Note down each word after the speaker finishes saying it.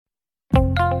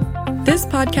This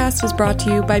podcast is brought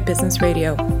to you by Business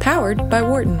Radio, powered by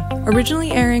Wharton,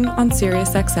 originally airing on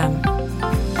SiriusXM.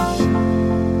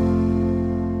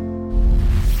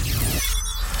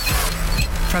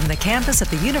 From the campus of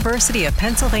the University of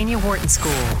Pennsylvania Wharton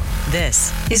School,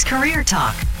 this is Career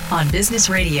Talk on Business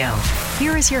Radio.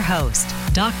 Here is your host,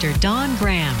 Dr. Don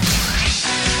Graham.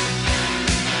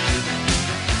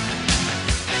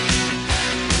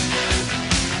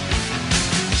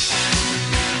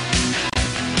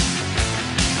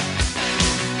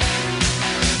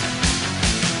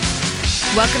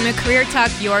 Welcome to Career Talk,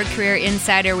 your career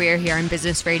insider. We are here on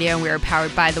Business Radio, and we are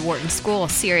powered by the Wharton School,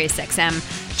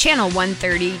 SiriusXM, Channel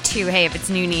 132. Hey, if it's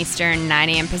noon Eastern, 9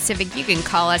 a.m. Pacific, you can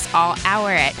call us all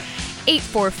hour at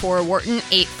 844-WHARTON,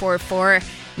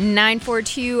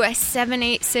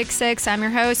 844-942-7866. I'm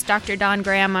your host, Dr. Don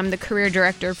Graham. I'm the career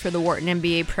director for the Wharton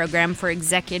MBA program for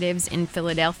executives in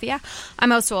Philadelphia.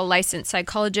 I'm also a licensed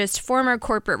psychologist, former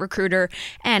corporate recruiter,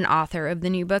 and author of the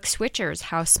new book, Switchers,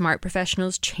 How Smart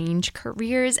Professionals Change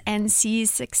Careers and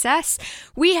Seize Success.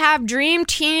 We have Dream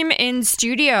Team in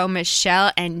studio,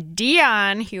 Michelle and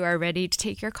Dion, who are ready to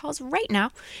take your calls right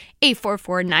now,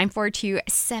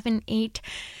 844-942-7866.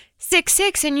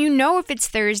 And you know, if it's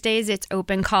Thursdays, it's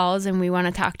open calls, and we want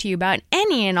to talk to you about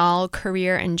any and all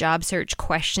career and job search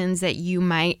questions that you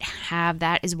might have.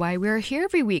 That is why we're here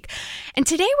every week. And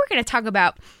today we're going to talk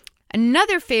about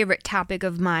another favorite topic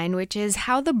of mine, which is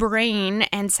how the brain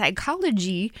and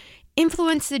psychology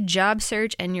influence the job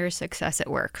search and your success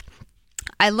at work.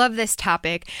 I love this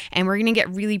topic, and we're going to get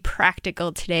really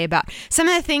practical today about some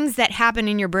of the things that happen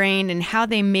in your brain and how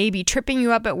they may be tripping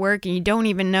you up at work and you don't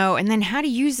even know, and then how to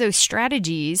use those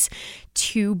strategies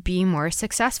to be more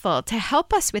successful. To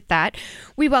help us with that,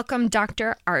 we welcome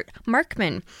Dr. Art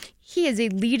Markman. He is a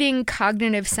leading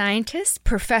cognitive scientist,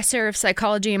 professor of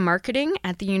psychology and marketing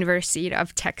at the University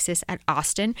of Texas at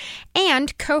Austin,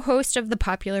 and co-host of the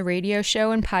popular radio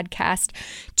show and podcast,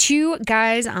 Two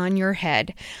Guys on Your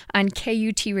Head, on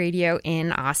KUT Radio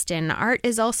in Austin. Art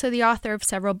is also the author of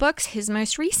several books. His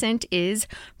most recent is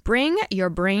Bring Your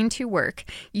Brain to Work,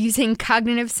 Using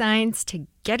Cognitive Science to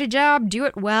Get a Job, Do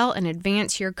It Well, and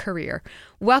Advance Your Career.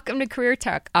 Welcome to Career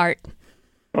Talk, Art.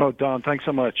 Oh, Don, thanks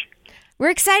so much. We're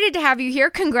excited to have you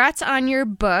here. Congrats on your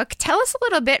book. Tell us a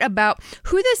little bit about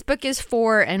who this book is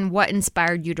for and what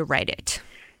inspired you to write it.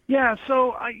 Yeah,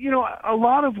 so, a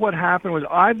lot of what happened was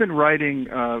I've been writing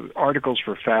articles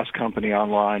for Fast Company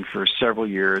online for several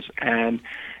years, and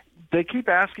they keep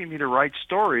asking me to write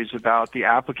stories about the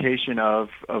application of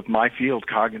my field,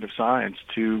 cognitive science,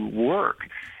 to work.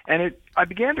 And I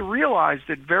began to realize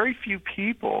that very few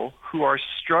people who are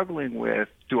struggling with,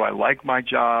 do I like my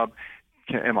job?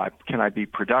 Can I be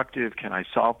productive? Can I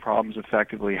solve problems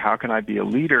effectively? How can I be a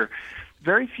leader?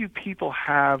 Very few people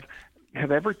have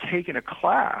ever taken a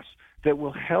class that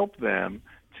will help them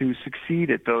to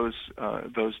succeed at those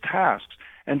tasks.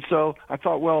 And so I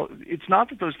thought, well, it's not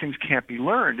that those things can't be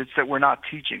learned; it's that we're not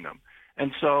teaching them.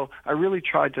 And so I really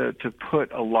tried to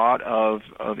put a lot of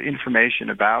information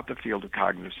about the field of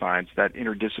cognitive science, that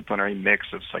interdisciplinary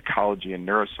mix of psychology and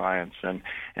neuroscience and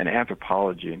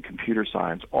anthropology and computer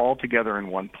science, all together in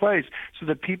one place so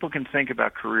that people can think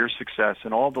about career success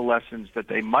and all the lessons that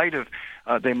they might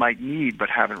need but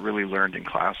haven't really learned in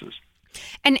classes.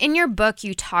 And in your book,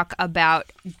 you talk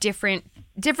about different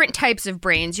types of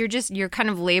brains. You're kind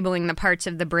of labeling the parts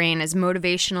of the brain as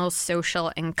motivational, social,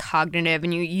 and cognitive,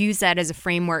 and you use that as a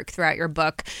framework throughout your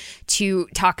book to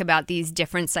talk about these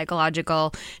different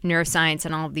psychological, neuroscience,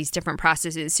 and all of these different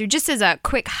processes. So just as a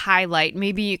quick highlight,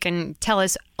 maybe you can tell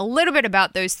us a little bit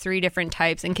about those three different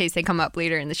types in case they come up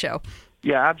later in the show.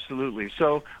 Yeah, absolutely.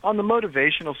 So on the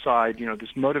motivational side,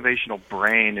 this motivational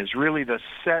brain is really the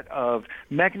set of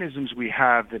mechanisms we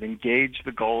have that engage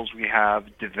the goals we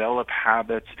have, develop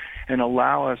habits, and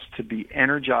allow us to be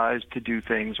energized to do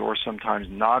things or sometimes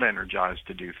not energized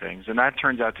to do things. And that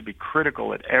turns out to be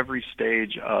critical at every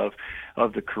stage of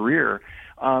the career.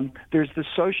 There's the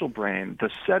social brain, the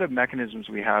set of mechanisms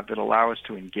we have that allow us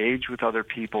to engage with other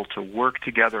people, to work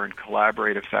together and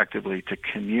collaborate effectively, to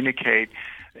communicate.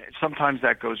 Sometimes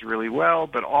that goes really well,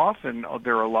 but often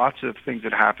there are lots of things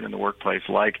that happen in the workplace,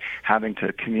 like having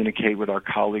to communicate with our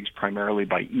colleagues primarily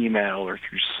by email or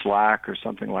through Slack or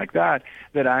something like that,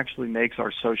 that actually makes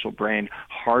our social brain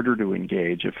harder to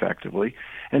engage effectively.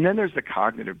 And then there's the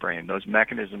cognitive brain, those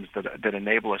mechanisms that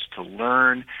enable us to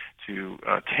learn, to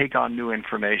take on new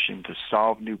information, to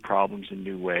solve new problems in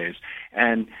new ways.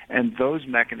 And those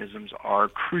mechanisms are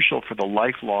crucial for the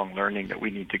lifelong learning that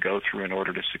we need to go through in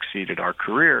order to succeed at our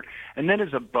career. And then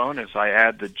as a bonus, I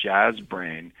add the jazz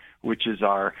brain, which is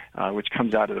which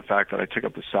comes out of the fact that I took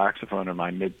up the saxophone in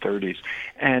my mid-30s.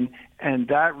 And And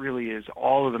that really is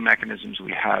all of the mechanisms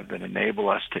we have that enable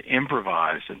us to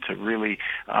improvise and to really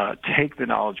take the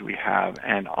knowledge we have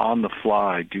and on the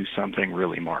fly do something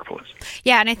really marvelous.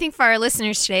 Yeah, and I think for our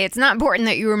listeners today, it's not important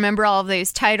that you remember all of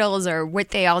those titles or what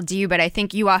they all do, but I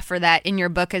think you offer that in your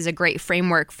book as a great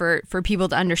framework for people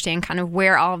to understand kind of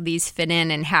where all of these fit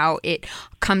in and how it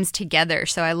comes together.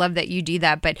 So I love that you do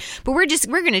that. But we're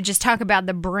going to just talk about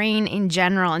the brain in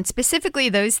general, and specifically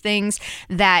those things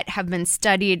that have been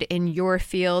studied in your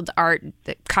field, art,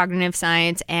 cognitive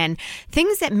science, and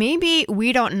things that maybe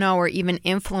we don't know are even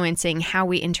influencing how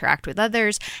we interact with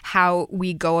others, how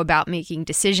we go about making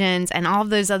decisions, and all of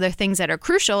those other things that are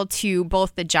crucial to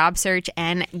both the job search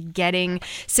and getting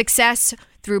success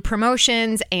through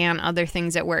promotions and other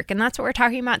things at work. And that's what we're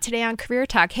talking about today on Career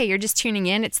Talk. Hey, you're just tuning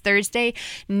in. It's Thursday,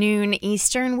 noon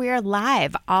Eastern. We are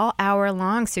live all hour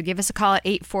long. So give us a call at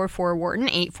 844-WHARTON,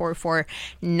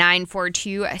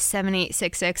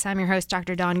 844-942-7866. I'm your host,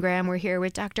 Dr. Dawn Graham. We're here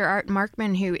with Dr. Art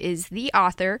Markman, who is the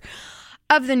author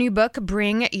of the new book,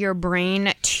 Bring Your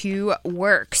Brain to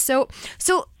Work. So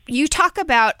you talk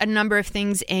about a number of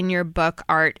things in your book,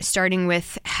 Art, starting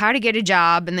with how to get a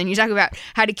job, and then you talk about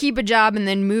how to keep a job, and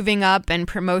then moving up and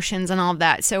promotions and all of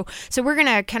that. So we're going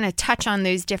to kind of touch on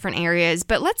those different areas.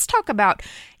 But let's talk about,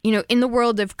 in the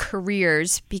world of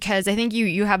careers, because I think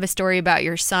you have a story about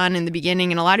your son in the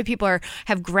beginning, and a lot of people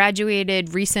have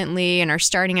graduated recently and are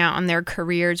starting out on their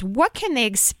careers. What can they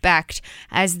expect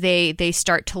as they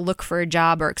start to look for a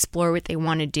job or explore what they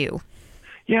want to do?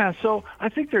 Yeah, so I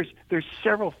think there's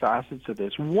several facets of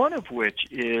this, one of which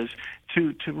is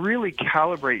to really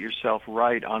calibrate yourself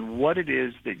right on what it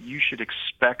is that you should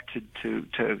expect to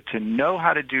know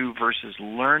how to do versus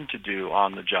learn to do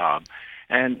on the job.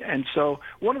 And so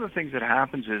one of the things that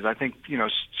happens is I think,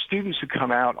 students who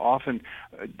come out often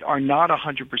are not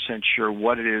 100% sure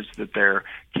what it is that they're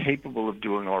capable of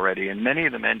doing already. And many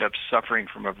of them end up suffering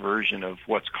from a version of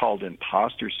what's called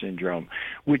imposter syndrome,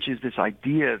 which is this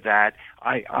idea that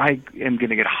I am going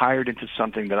to get hired into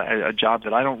something a job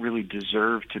that I don't really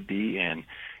deserve to be in.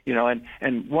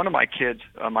 And one of my kids,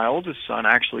 my oldest son,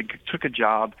 actually took a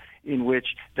job in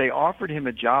which they offered him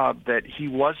a job that he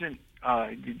wasn't.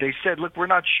 They said, look, we're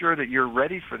not sure that you're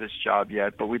ready for this job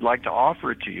yet, but we'd like to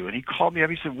offer it to you. And he called me up.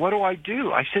 He said, what do I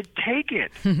do? I said, take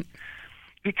it.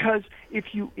 Because if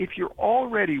you're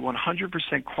already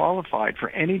 100% qualified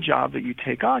for any job that you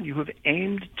take on, you have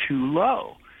aimed too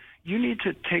low. You need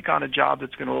to take on a job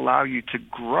that's going to allow you to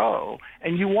grow,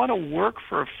 and you want to work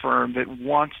for a firm that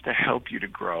wants to help you to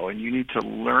grow, and you need to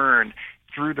learn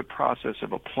through the process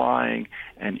of applying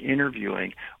and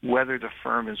interviewing whether the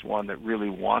firm is one that really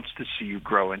wants to see you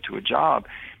grow into a job.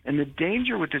 And the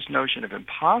danger with this notion of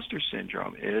imposter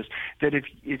syndrome is that if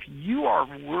you are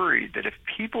worried that if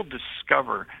people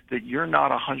discover that you're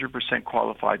not 100%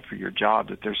 qualified for your job,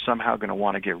 that they're somehow going to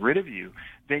want to get rid of you,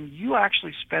 then you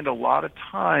actually spend a lot of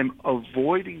time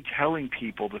avoiding telling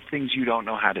people the things you don't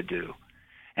know how to do.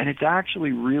 And it's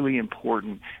actually really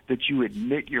important that you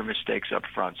admit your mistakes up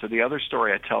front. So the other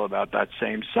story I tell about that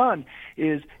same son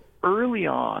is early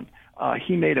on,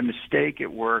 he made a mistake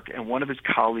at work, and one of his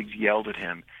colleagues yelled at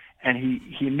him. And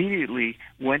he immediately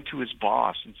went to his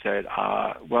boss and said,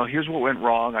 well, here's what went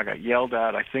wrong. I got yelled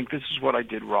at. I think this is what I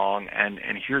did wrong, and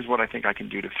here's what I think I can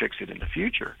do to fix it in the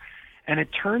future. And it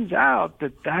turns out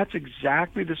that that's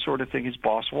exactly the sort of thing his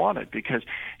boss wanted, because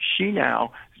she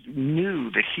now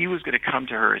knew that he was going to come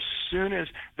to her as soon as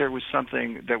there was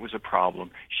something that was a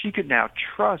problem. She could now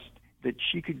trust that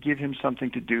she could give him something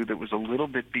to do that was a little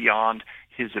bit beyond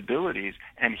his abilities,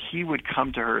 and he would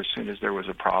come to her as soon as there was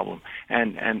a problem.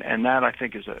 And that, I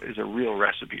think, is a real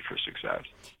recipe for success.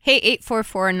 Hey,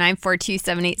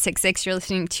 844-942-7866. You're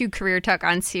listening to Career Talk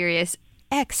on Sirius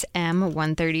XM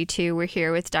 132. We're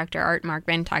here with Dr. Art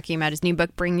Markman talking about his new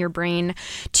book, Bring Your Brain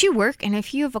to Work. And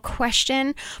if you have a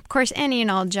question, of course, any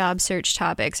and all job search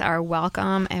topics are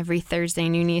welcome every Thursday,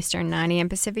 noon Eastern, 9 a.m.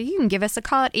 Pacific. You can give us a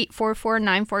call at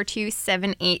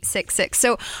 844-942-7866.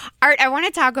 So, Art, I want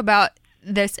to talk about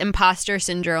this imposter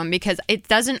syndrome because it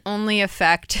doesn't only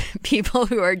affect people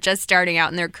who are just starting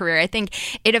out in their career. I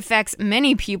think it affects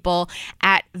many people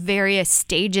at various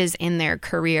stages in their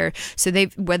career. So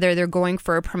whether they're going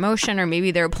for a promotion or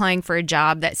maybe they're applying for a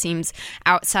job that seems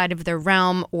outside of their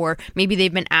realm, or maybe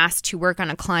they've been asked to work on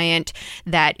a client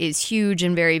that is huge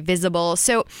and very visible.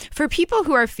 So for people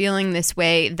who are feeling this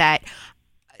way, that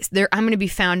I'm going to be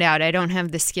found out, I don't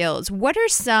have the skills, what are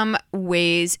some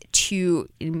ways to,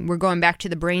 we're going back to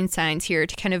the brain science here,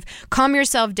 to kind of calm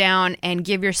yourself down and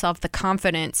give yourself the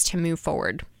confidence to move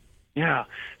forward? Yeah.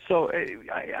 So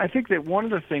I think that one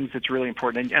of the things that's really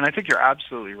important, and I think you're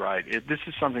absolutely right, this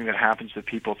is something that happens to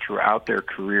people throughout their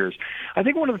careers. I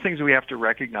think one of the things that we have to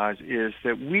recognize is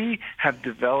that we have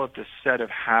developed a set of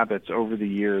habits over the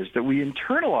years that we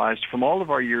internalized from all of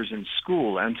our years in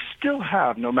school and still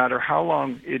have, no matter how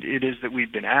long it is that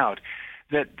we've been out,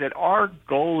 that our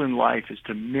goal in life is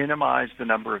to minimize the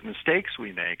number of mistakes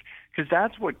we make. Because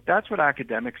that's what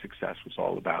academic success was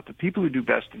all about. The people who do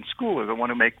best in school are the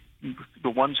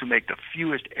ones who make the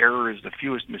fewest errors, the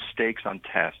fewest mistakes on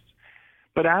tests.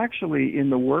 But actually, in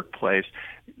the workplace,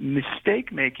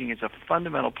 mistake making is a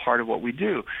fundamental part of what we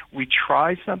do. We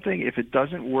try something. If it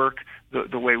doesn't work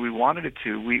the way we wanted it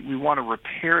to, we want to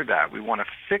repair that. We want to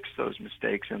fix those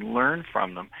mistakes and learn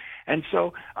from them. And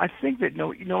so I think that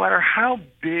no matter how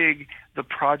big the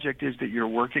project is that you're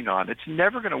working on, it's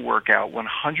never going to work out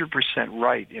 100%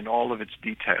 right in all of its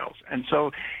details. And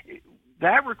so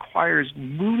that requires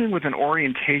moving with an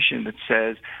orientation that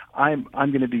says, I'm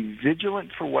going to be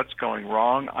vigilant for what's going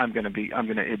wrong. I'm going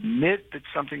to admit that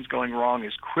something's going wrong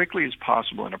as quickly as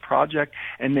possible in a project,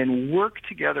 and then work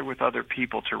together with other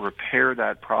people to repair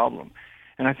that problem.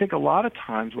 And I think a lot of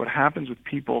times what happens with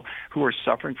people who are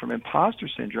suffering from imposter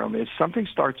syndrome is something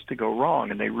starts to go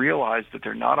wrong, and they realize that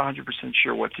they're not 100%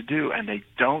 sure what to do, and they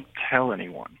don't tell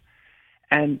anyone.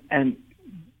 And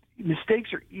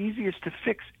mistakes are easiest to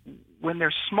fix when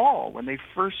they're small, when they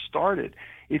first started.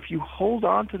 If you hold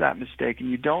on to that mistake and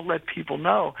you don't let people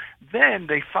know, then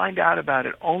they find out about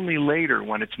it only later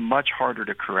when it's much harder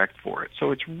to correct for it.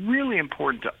 So it's really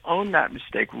important to own that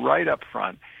mistake right up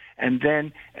front, and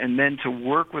then to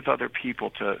work with other people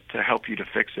to help you to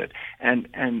fix it. And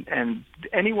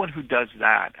anyone who does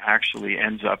that actually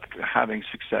ends up having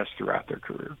success throughout their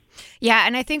career. Yeah,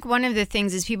 and I think one of the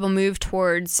things is people move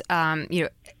towards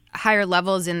higher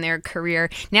levels in their career.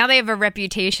 Now they have a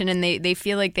reputation and they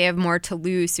feel like they have more to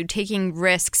lose. So taking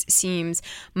risks seems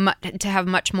to have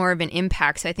much more of an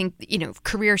impact. So I think,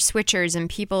 career switchers and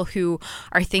people who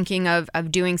are thinking of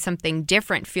doing something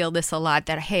different feel this a lot,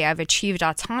 that, hey, I've achieved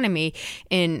autonomy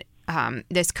in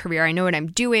this career. I know what I'm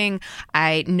doing.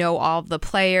 I know all of the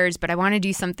players, but I want to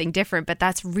do something different. But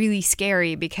that's really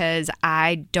scary because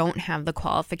I don't have the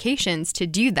qualifications to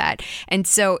do that. And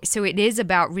so it is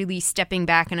about really stepping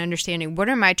back and understanding, what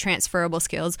are my transferable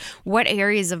skills? What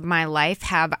areas of my life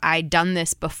have I done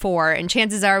this before? And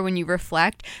chances are, when you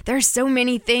reflect, there's so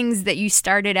many things that you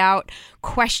started out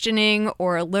questioning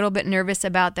or a little bit nervous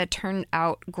about that turned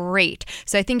out great.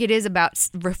 So I think it is about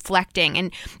reflecting.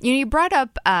 And you brought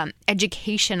up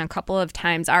education a couple of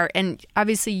times. And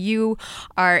obviously you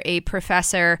are a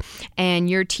professor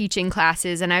and you're teaching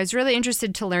classes. And I was really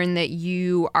interested to learn that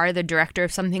you are the director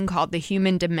of something called the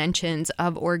Human Dimensions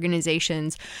of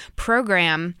Organizations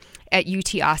program at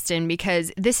UT Austin,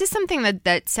 because this is something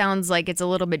that sounds like it's a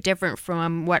little bit different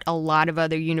from what a lot of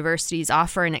other universities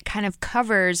offer, and it kind of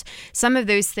covers some of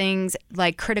those things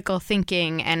like critical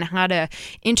thinking and how to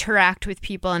interact with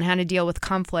people and how to deal with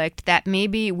conflict that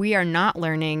maybe we are not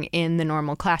learning in the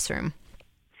normal classroom.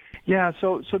 Yeah,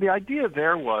 so the idea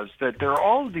there was that there are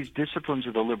all of these disciplines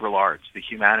of the liberal arts, the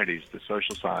humanities, the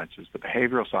social sciences, the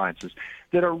behavioral sciences,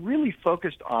 that are really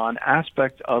focused on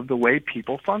aspects of the way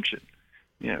people function.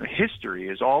 History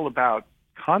is all about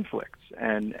conflicts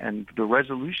and the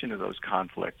resolution of those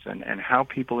conflicts and how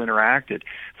people interacted.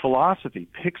 Philosophy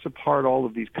picks apart all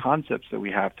of these concepts that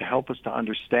we have to help us to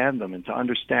understand them and to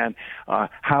understand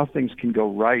how things can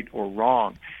go right or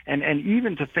wrong. And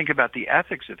even to think about the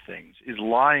ethics of things. Is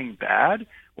lying bad?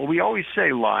 Well, we always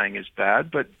say lying is bad,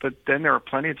 but then there are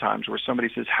plenty of times where somebody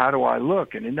says, how do I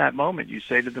look? And in that moment, you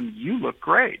say to them, you look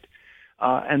great.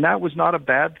 And that was not a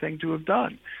bad thing to have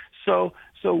done.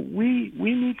 So we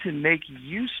need to make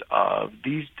use of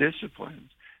these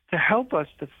disciplines to help us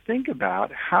to think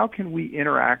about how can we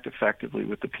interact effectively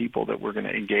with the people that we're going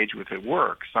to engage with at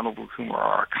work, some of whom are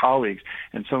our colleagues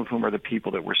and some of whom are the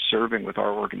people that we're serving with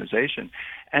our organization.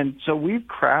 And so we've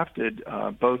crafted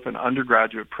both an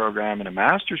undergraduate program and a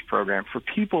master's program for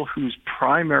people whose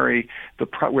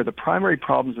where the primary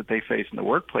problems that they face in the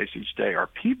workplace each day are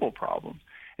people problems,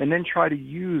 and then try to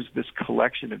use this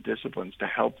collection of disciplines to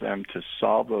help them to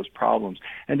solve those problems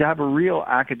and to have a real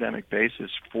academic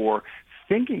basis for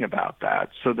thinking about that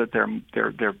so that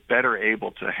they're better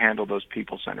able to handle those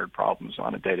people-centered problems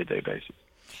on a day-to-day basis.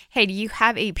 Hey, do you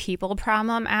have a people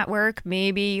problem at work?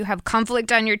 Maybe you have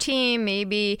conflict on your team.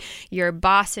 Maybe your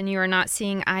boss and you are not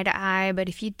seeing eye to eye. But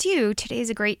if you do, today's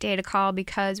a great day to call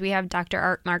because we have Dr.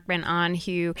 Art Markman on,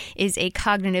 who is a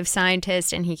cognitive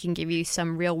scientist, and he can give you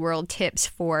some real-world tips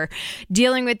for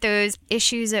dealing with those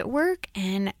issues at work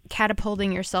and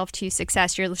catapulting yourself to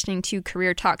success. You're listening to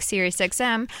Career Talk Sirius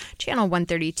XM, channel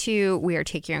 132. We are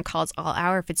taking your calls all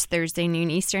hour. If it's Thursday,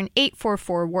 noon Eastern,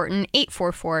 844-WHARTON,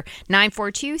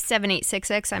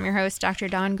 844-942-7866. I'm your host, Dr.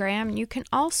 Dawn Graham. You can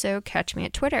also catch me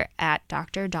at Twitter at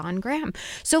Dr. Dawn Graham.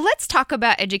 So let's talk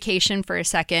about education for a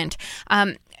second.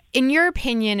 In your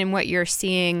opinion and what you're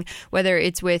seeing, whether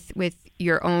it's with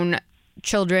your own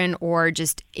children or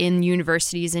just in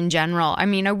universities in general, I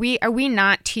mean, are we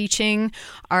not teaching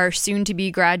our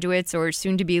soon-to-be graduates or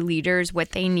soon-to-be leaders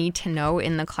what they need to know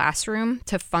in the classroom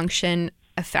to function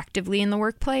effectively in the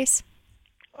workplace?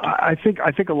 I think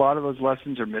a lot of those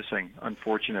lessons are missing,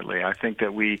 unfortunately. I think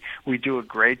that we do a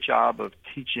great job of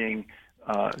teaching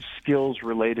skills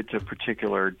related to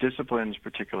particular disciplines,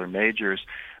 particular majors.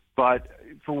 But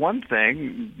for one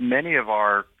thing, many of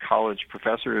our college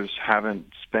professors haven't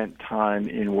spent time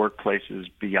in workplaces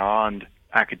beyond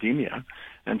academia,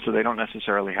 and so they don't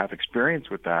necessarily have experience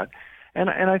with that. And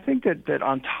I think that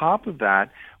on top of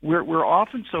that, we're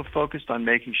often so focused on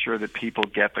making sure that people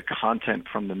get the content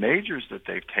from the majors that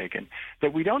they've taken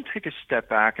that we don't take a step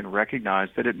back and recognize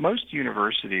that at most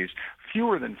universities,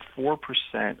 fewer than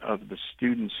 4% of the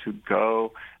students who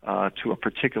go to a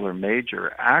particular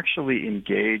major actually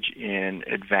engage in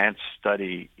advanced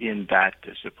study in that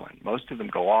discipline. Most of them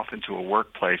go off into a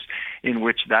workplace in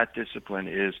which that discipline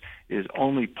is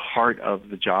only part of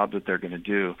the job that they're going to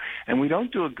do. And we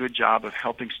don't do a good job of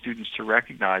helping students to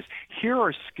recognize here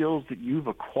are skills that you've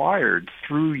acquired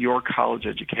through your college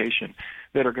education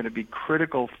that are going to be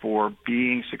critical for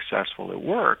being successful at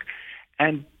work.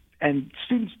 And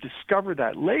students discover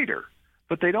that later,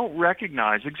 but they don't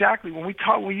recognize exactly when we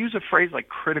use a phrase like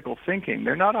critical thinking,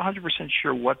 they're not 100%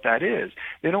 sure what that is.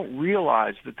 They don't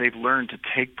realize that they've learned to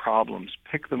take problems,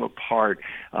 pick them apart,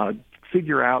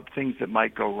 figure out things that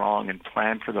might go wrong and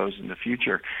plan for those in the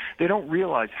future. They don't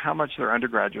realize how much their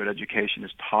undergraduate education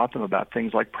has taught them about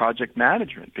things like project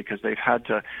management because they've had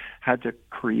to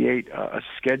create a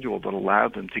schedule that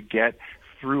allowed them to get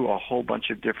through a whole bunch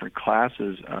of different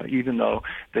classes, even though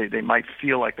they might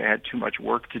feel like they had too much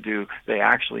work to do, they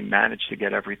actually managed to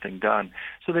get everything done.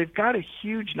 So they've got a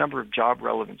huge number of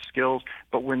job-relevant skills,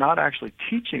 but we're not actually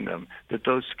teaching them that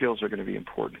those skills are going to be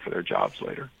important for their jobs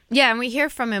later. Yeah, and we hear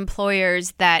from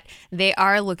employers that they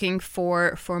are looking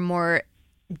for more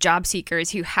job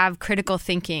seekers who have critical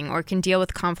thinking or can deal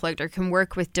with conflict or can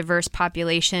work with diverse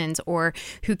populations or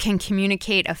who can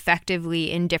communicate effectively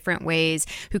in different ways,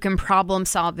 who can problem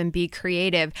solve and be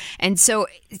creative. And so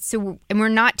we're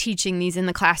not teaching these in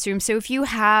the classroom. So if you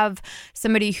have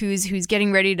somebody who's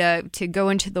getting ready to go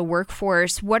into the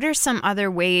workforce, what are some other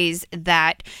ways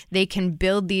that they can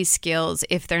build these skills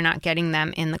if they're not getting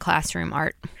them in the classroom,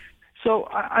 Art? So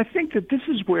I think that this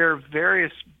is where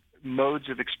various modes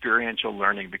of experiential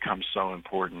learning become so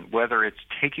important, whether it's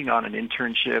taking on an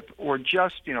internship or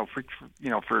just,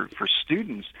 for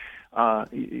students,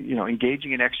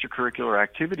 engaging in extracurricular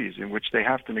activities in which they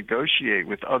have to negotiate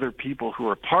with other people who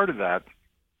are part of that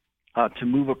to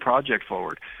move a project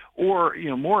forward. Or,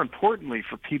 more importantly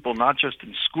for people not just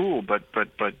in school, but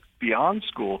beyond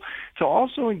school, to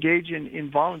also engage in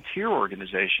volunteer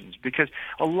organizations, because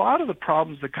a lot of the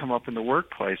problems that come up in the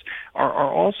workplace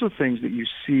are also things that you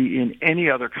see in any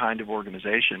other kind of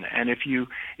organization. And if you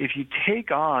take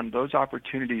on those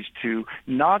opportunities to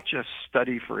not just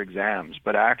study for exams,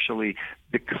 but actually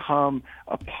become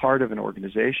a part of an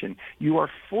organization, you are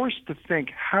forced to think,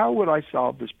 how would I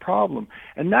solve this problem?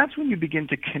 And that's when you begin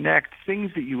to connect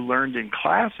things that you learned in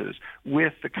classes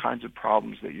with the kinds of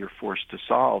problems that you're forced to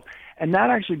solve. And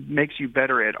that actually makes you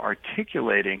better at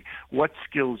articulating what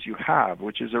skills you have,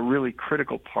 which is a really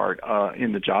critical part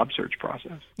in the job search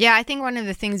process. Yeah, I think one of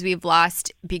the things we've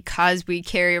lost because we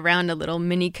carry around a little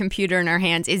mini computer in our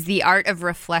hands is the art of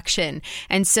reflection.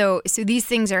 And so these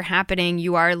things are happening.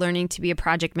 You are learning to be a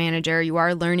project manager. You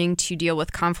are learning to deal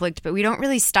with conflict, but we don't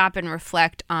really stop and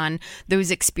reflect on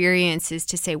those experiences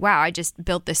to say, wow, I just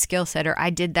built this skill set, or I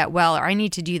did that well, or I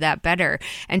need to do that better.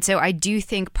 And so I do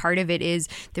think part of it is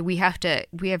that we have to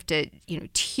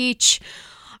teach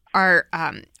our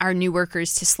new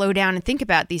workers to slow down and think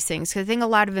about these things, because I think a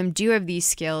lot of them do have these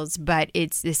skills, but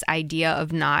it's this idea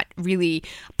of not really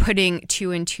putting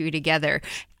two and two together.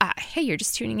 Hey, you're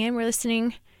just tuning in. We're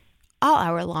listening all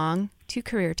hour long to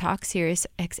Career Talk, Sirius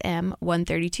XM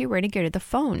 132. We're going to go to the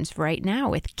phones right now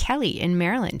with Kelly in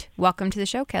Maryland. Welcome to the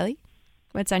show, Kelly.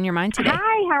 What's on your mind today?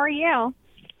 Hi, how are you?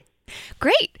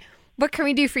 Great. What can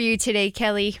we do for you today,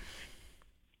 Kelly?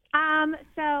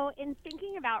 So in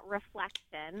thinking about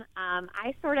reflection,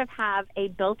 I sort of have a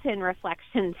built-in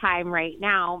reflection time right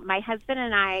now. My husband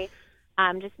and I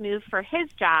just moved for his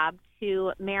job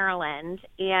to Maryland,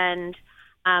 and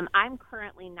I'm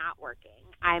currently not working.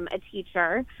 I'm a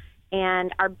teacher,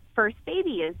 and our first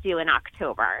baby is due in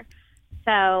October.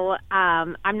 So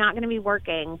I'm not going to be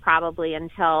working probably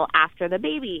until after the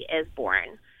baby is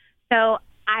born. So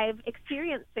I've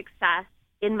experienced success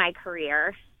in my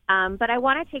career, but I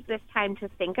want to take this time to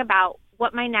think about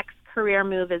what my next career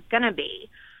move is going to be.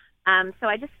 So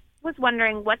I just was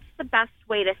wondering, what's the best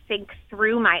way to think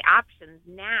through my options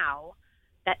now,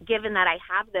 that given that I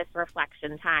have this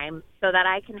reflection time, so that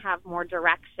I can have more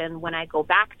direction when I go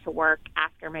back to work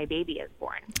after my baby is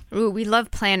born. Ooh, we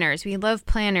love planners. We love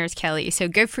planners, Kelly. So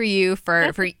good for you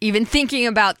for even thinking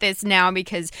about this now,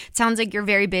 because it sounds like you're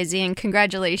very busy, and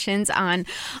congratulations on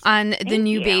the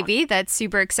new baby. That's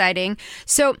super exciting.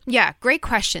 So yeah, great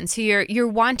question. So you're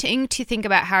wanting to think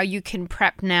about how you can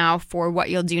prep now for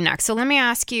what you'll do next. So let me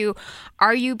ask you,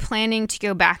 are you planning to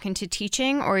go back into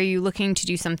teaching, or are you looking to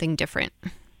do something different?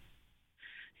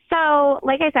 So,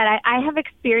 like I said, I have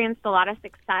experienced a lot of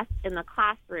success in the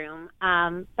classroom,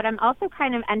 but I'm also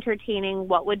kind of entertaining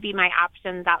what would be my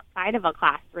options outside of a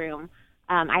classroom.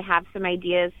 I have some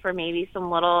ideas for maybe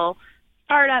some little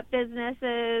startup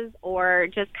businesses, or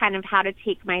just kind of how to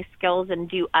take my skills and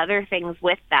do other things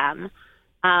with them.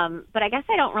 But I guess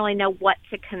I don't really know what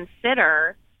to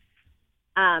consider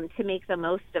to make the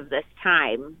most of this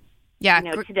time. Yeah,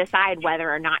 to decide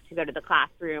whether or not to go to the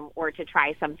classroom or to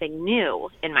try something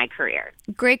new in my career.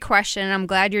 Great question. I'm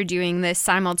glad you're doing this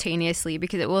simultaneously,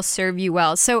 because it will serve you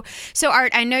well. So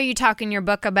Art, I know you talk in your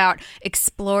book about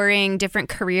exploring different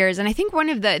careers, and I think one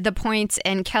of the points,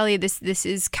 and Kelly, this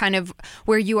is kind of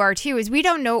where you are too, is we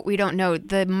don't know what we don't know.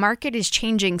 The market is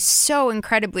changing so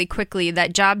incredibly quickly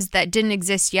that jobs that didn't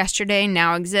exist yesterday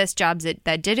now exist. Jobs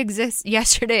that did exist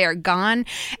yesterday are gone,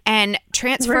 and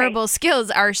transferable skills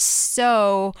are so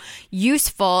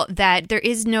useful that there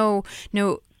is no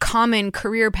common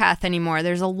career path anymore.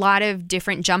 There's a lot of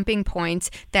different jumping points,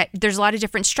 that there's a lot of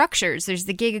different structures. There's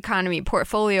the gig economy,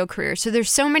 portfolio career. So there's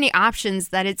so many options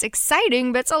that it's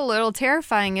exciting, but it's a little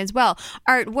terrifying as well.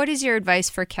 Art, what is your advice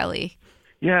for Kelly?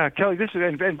 Yeah, Kelly,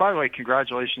 and by the way,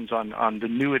 congratulations on the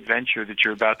new adventure that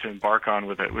you're about to embark on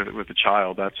with a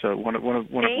child. That's one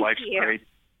of life's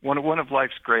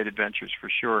great adventures for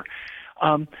sure.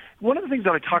 One of the things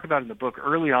that I talk about in the book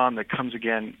early on, that comes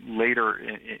again later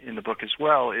in the book as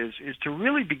well, is to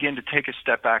really begin to take a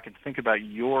step back and think about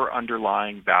your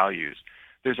underlying values.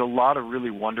 There's a lot of really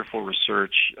wonderful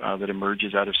research that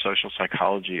emerges out of social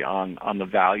psychology on the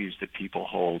values that people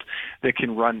hold, that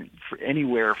can run for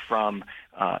anywhere from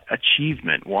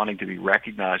achievement, wanting to be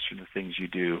recognized for the things you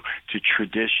do, to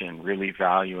tradition, really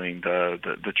valuing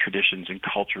the traditions and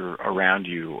culture around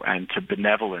you, and to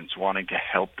benevolence, wanting to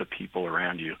help the people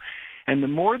around you. And the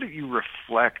more that you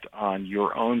reflect on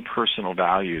your own personal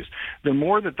values, the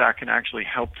more that can actually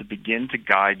help to begin to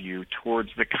guide you towards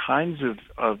the kinds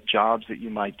of jobs that you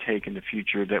might take in the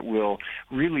future that will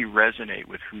really resonate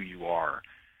with who you are.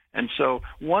 And so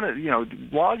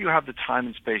while you have the time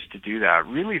and space to do that,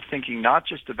 really thinking not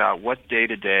just about what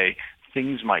day-to-day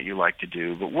things might you like to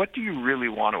do, but what do you really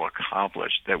want to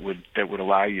accomplish that would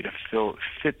allow you to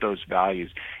fit those values,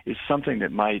 is something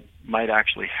that might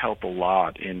actually help a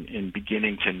lot in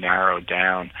beginning to narrow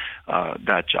down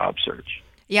that job search.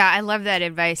 Yeah, I love that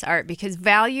advice, Art, because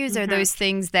values are those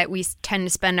things that we tend to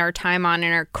spend our time on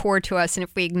and are core to us. And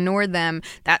if we ignore them,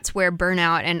 that's where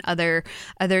burnout and other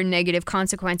negative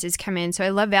consequences come in. So I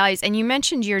love values. And you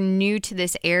mentioned you're new to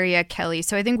this area, Kelly.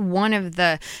 So I think one of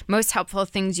the most helpful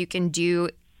things you can do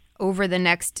over the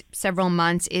next several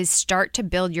months is start to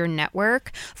build your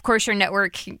network. Of course, your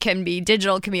network can be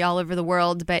digital, can be all over the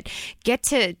world, but get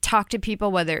to talk to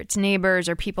people, whether it's neighbors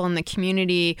or people in the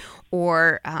community,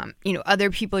 or other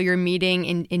people you're meeting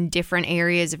in different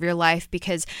areas of your life,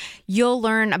 because you'll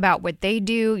learn about what they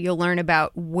do, you'll learn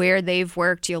about where they've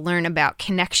worked, you'll learn about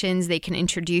connections they can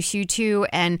introduce you to,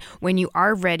 and when you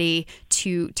are ready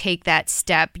to take that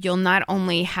step, you'll not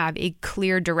only have a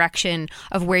clear direction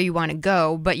of where you want to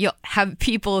go, but you'll have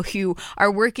people who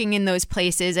are working in those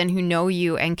places and who know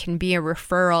you and can be a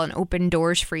referral and open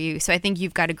doors for you. So I think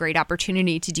you've got a great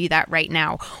opportunity to do that right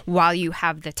now while you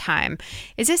have the time.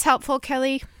 Is this helpful,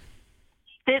 Kelly?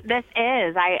 This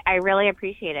is. I really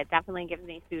appreciate it. Definitely gives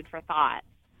me food for thought.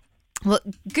 Well,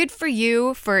 good for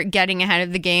you for getting ahead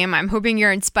of the game. I'm hoping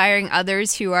you're inspiring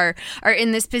others who are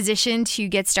in this position to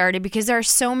get started, because there are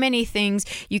so many things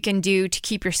you can do to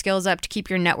keep your skills up, to keep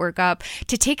your network up,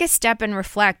 to take a step and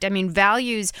reflect. I mean,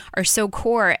 values are so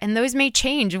core, and those may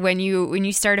change when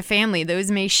you start a family. Those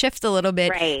may shift a little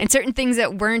bit, right. And certain things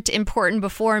that weren't important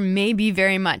before may be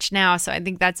very much now. So I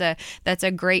think that's a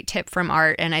great tip from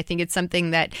Art, and I think it's something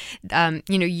that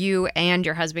you and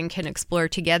your husband can explore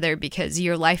together, because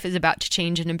your life is about to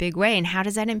change in a big way. And how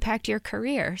does that impact your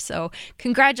career? So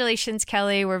congratulations,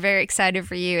 Kelly. We're very excited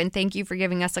for you. And thank you for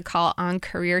giving us a call on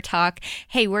Career Talk.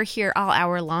 Hey, we're here all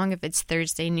hour long if it's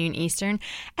Thursday, noon Eastern,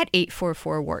 at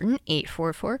 844-WHARTON,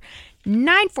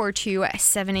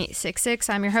 844-942-7866.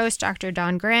 I'm your host, Dr.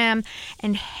 Dawn Graham.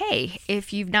 And hey,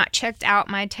 if you've not checked out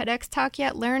my TEDx talk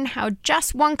yet, learn how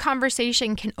just one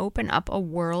conversation can open up a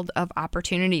world of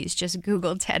opportunities. Just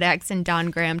Google TEDx and Dawn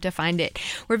Graham to find it.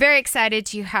 We're very excited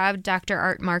to have Dr.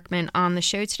 Art Markman on the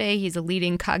show today. He's a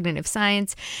leading cognitive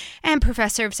science and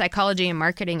professor of psychology and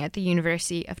marketing at the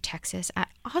University of Texas at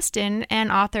Austin,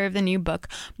 and author of the new book,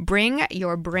 Bring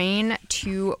Your Brain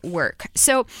to Work.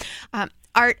 So,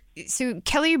 Art, so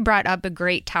Kelly brought up a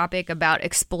great topic about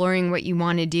exploring what you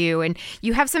want to do, and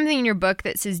you have something in your book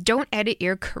that says, don't edit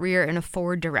your career in a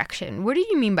forward direction. What do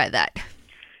you mean by that?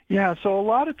 Yeah, so a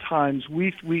lot of times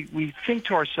we think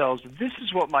to ourselves, this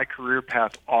is what my career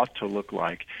path ought to look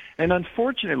like. And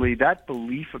unfortunately, that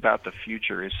belief about the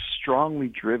future is strongly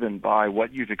driven by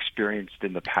what you've experienced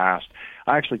in the past.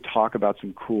 I actually talk about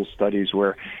some cool studies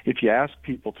where if you ask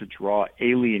people to draw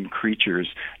alien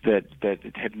creatures that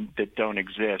don't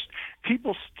exist,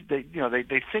 people they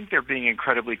think they're being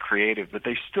incredibly creative, but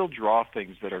they still draw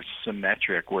things that are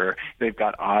symmetric, where they've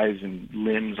got eyes and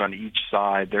limbs on each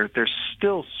side. They're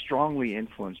still strongly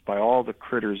influenced by all the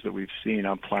critters that we've seen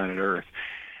on planet Earth.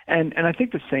 And I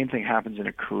think the same thing happens in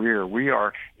a career. We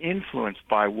are influenced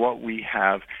by what we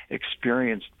have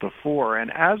experienced before. And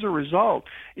as a result,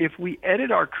 if we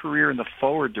edit our career in the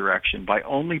forward direction by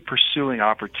only pursuing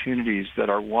opportunities that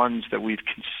are ones that we've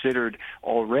considered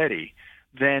already,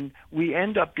 then we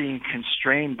end up being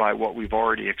constrained by what we've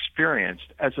already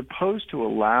experienced, as opposed to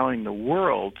allowing the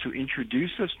world to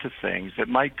introduce us to things that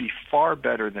might be far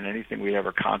better than anything we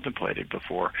ever contemplated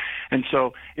before. And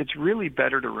so it's really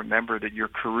better to remember that your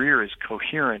career is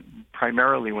coherent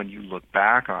primarily when you look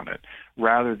back on it,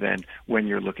 rather than when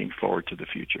you're looking forward to the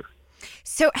future.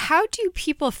 So how do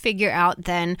people figure out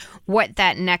then what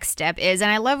that next step is?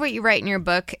 And I love what you write in your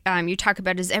book. You talk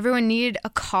about, does everyone need a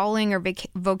calling or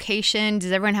vocation?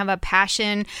 Does everyone have a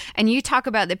passion? And you talk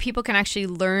about that people can actually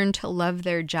learn to love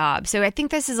their job. So I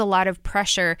think this is a lot of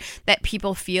pressure that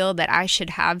people feel, that I should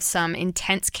have some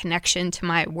intense connection to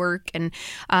my work. And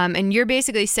you're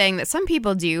basically saying that some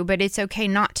people do, but it's okay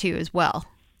not to as well.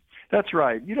 That's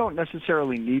right. You don't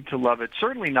necessarily need to love it,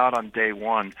 certainly not on day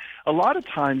one. A lot of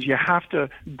times you have to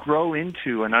grow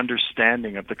into an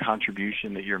understanding of the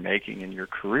contribution that you're making in your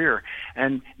career.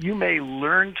 And you may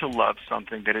learn to love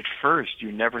something that at first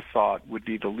you never thought would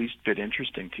be the least bit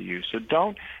interesting to you. So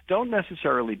don't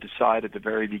necessarily decide at the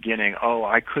very beginning,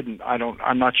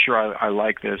 I'm not sure I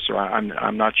like this, or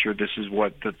I'm not sure this is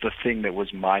what the thing that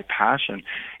was my passion.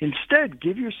 Instead,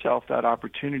 give yourself that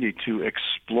opportunity to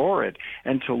explore it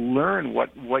and to learn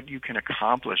what you can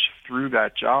accomplish through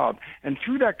that job and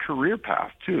through that career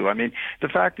path too. I mean, the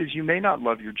fact is you may not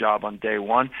love your job on day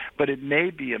one, but it may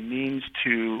be a means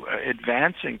to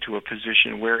advancing to a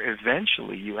position where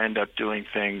eventually you end up doing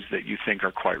things that you think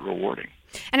are quite rewarding.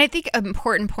 And I think an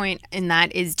important point in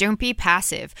that is, don't be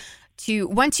passive.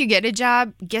 Once you get a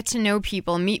job, get to know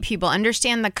people, meet people,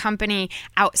 understand the company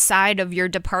outside of your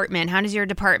department. How does your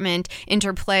department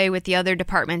interplay with the other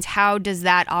departments? How does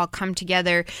that all come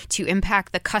together to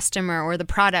impact the customer or the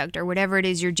product or whatever it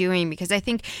is you're doing? Because I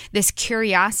think this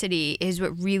curiosity is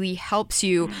what really helps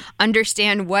you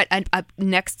understand what a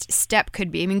next step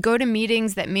could be. I mean, go to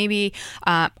meetings that maybe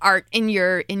are in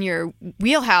your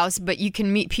wheelhouse, but you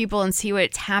can meet people and see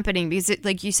what's happening. Because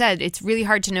like you said, it's really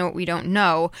hard to know what we don't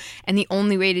know. And the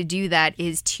only way to do that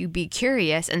is to be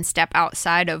curious and step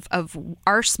outside of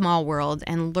our small world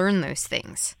and learn those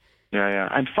things. Yeah.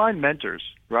 And find mentors,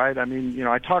 right? I mean,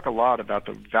 I talk a lot about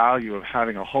the value of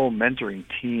having a whole mentoring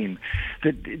team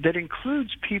that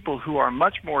includes people who are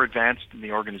much more advanced in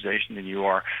the organization than you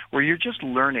are, where you're just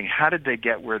learning how did they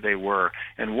get where they were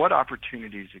and what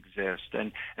opportunities exist.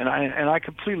 And I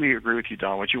completely agree with you,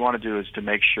 Don. What you want to do is to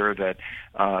make sure that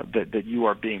you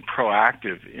are being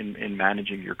proactive in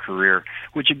managing your career,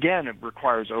 which again it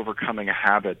requires overcoming a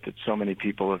habit that so many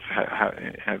people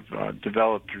have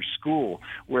developed through school,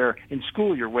 where in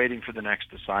school you're waiting for the next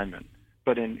assignment.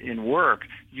 But in work,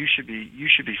 you should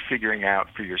be figuring out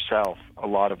for yourself a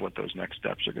lot of what those next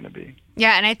steps are going to be.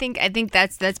 Yeah, and I think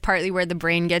that's partly where the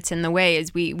brain gets in the way,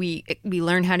 is we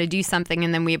learn how to do something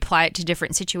and then we apply it to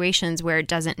different situations where it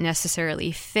doesn't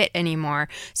necessarily fit anymore.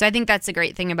 So I think that's the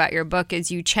great thing about your book,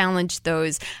 is you challenge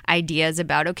those ideas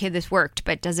about, okay, this worked,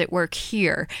 but does it work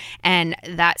here? And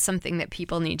that's something that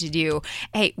people need to do.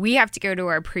 Hey, we have to go to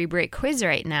our pre-break quiz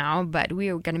right now, but we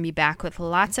are going to be back with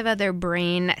lots of other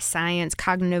brain science,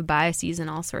 cognitive biases, and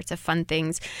all sorts of fun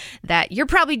things that you're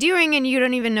probably doing and you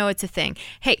don't even know it's a thing.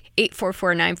 Hey,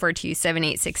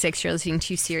 844-942-7866. You're listening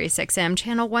to Sirius XM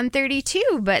channel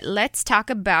 132, but let's talk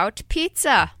about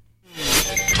pizza.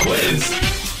 Quiz.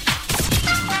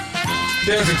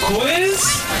 There's a quiz?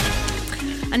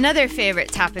 Another favorite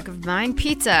topic of mine,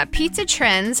 pizza. Pizza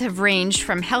trends have ranged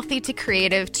from healthy to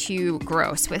creative to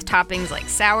gross, with toppings like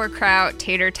sauerkraut,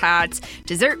 tater tots,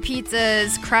 dessert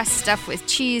pizzas, crust stuffed with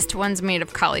cheese, to ones made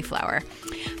of cauliflower.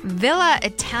 Villa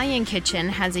Italian Kitchen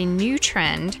has a new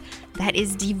trend that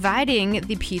is dividing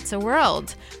the pizza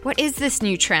world. What is this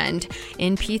new trend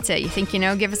in pizza? You think you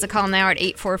know? Give us a call now at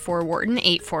 844-WHARTON,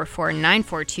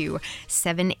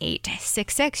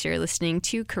 844-942-7866. You're listening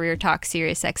to Career Talk,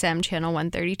 Sirius XM, channel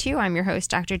 132. I'm your host,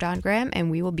 Dr. Dawn Graham, and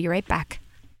we will be right back.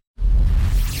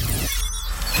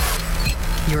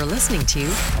 You're listening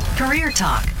to Career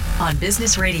Talk on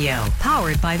Business Radio,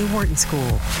 powered by the Wharton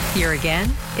School. Here again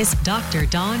is Dr.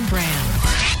 Dawn Graham.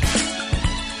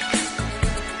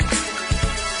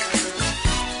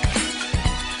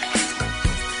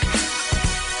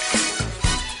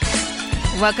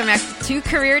 Welcome back to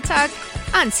Career Talk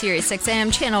on Sirius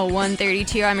XM channel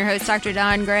 132. I'm your host, Dr.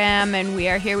 Dawn Graham, and we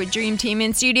are here with Dream Team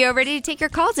in studio, ready to take your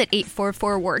calls at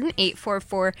 844-WHARTON,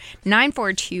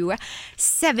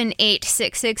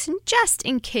 844-942-7866. And just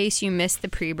in case you missed the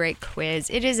pre-break quiz,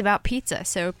 it is about pizza,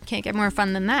 so can't get more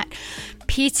fun than that.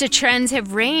 Pizza trends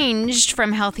have ranged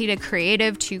from healthy to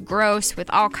creative to gross, with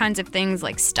all kinds of things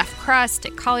like stuffed crust to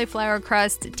cauliflower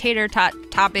crust to tater tot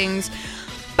toppings.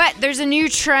 But there's a new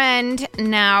trend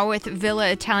now with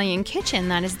Villa Italian Kitchen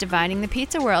that is dividing the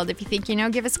pizza world. If you think you know,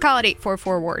 give us a call at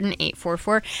 844-WHARTON,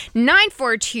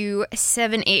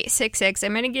 844-942-7866.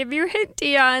 I'm going to give you a hint,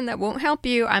 Dion, that won't help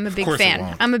you. I'm a big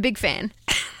fan. I'm a big fan.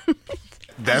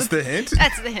 That's the hint?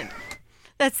 That's the hint.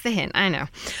 That's the hint. I know.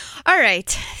 All right.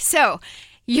 So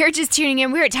you're just tuning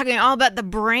in. We are talking all about the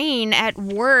brain at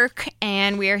work,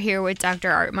 and we are here with Dr.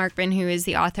 Art Markman, who is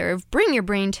the author of Bring Your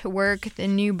Brain to Work, the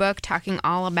new book talking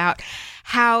all about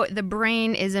how the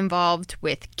brain is involved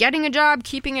with getting a job,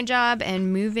 keeping a job,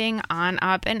 and moving on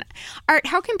up. And Art,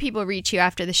 how can people reach you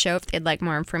after the show if they'd like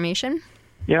more information?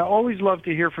 Yeah, always love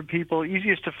to hear from people.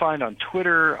 Easiest to find on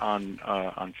Twitter, on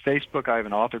Facebook. I have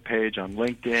an author page on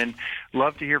LinkedIn.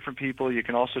 Love to hear from people. You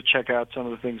can also check out some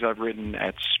of the things I've written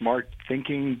at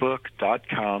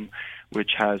smartthinkingbook.com,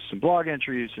 which has some blog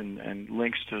entries and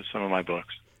links to some of my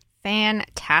books.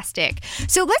 Fantastic.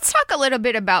 So let's talk a little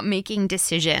bit about making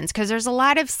decisions, because there's a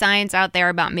lot of science out there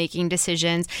about making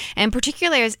decisions, and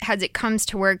particularly as it comes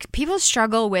to work, people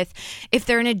struggle with, if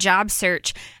they're in a job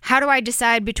search, how do I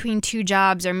decide between two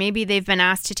jobs? Or maybe they've been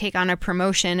asked to take on a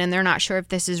promotion and they're not sure if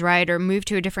this is right, or move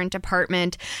to a different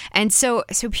department. And so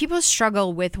people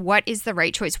struggle with what is the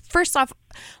right choice. First off,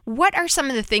 what are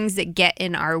some of the things that get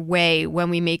in our way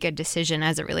when we make a decision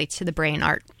as it relates to the brain,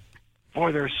 Art?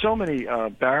 Boy, there are so many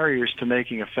barriers to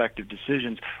making effective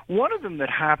decisions. One of them that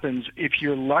happens if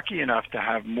you're lucky enough to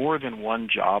have more than one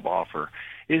job offer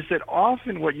is that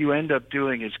often what you end up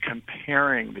doing is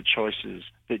comparing the choices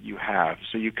that you have.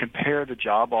 So you compare the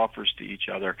job offers to each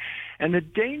other. And the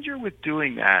danger with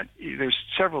doing that, there's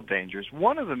several dangers.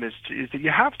 One of them is that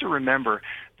you have to remember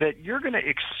that you're going to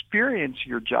experience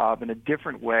your job in a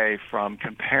different way from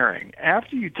comparing.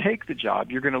 After you take the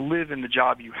job, you're going to live in the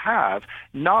job you have,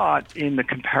 not in the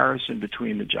comparison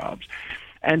between the jobs.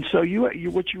 And so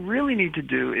what you really need to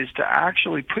do is to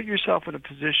actually put yourself in a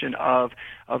position of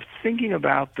thinking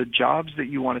about the jobs that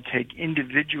you want to take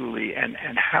individually and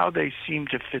how they seem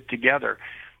to fit together.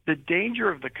 The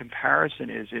danger of the comparison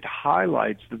is it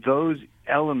highlights those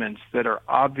elements that are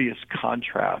obvious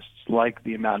contrasts, like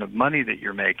the amount of money that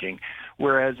you're making,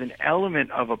 whereas an element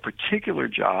of a particular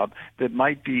job that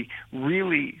might be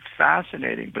really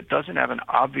fascinating but doesn't have an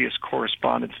obvious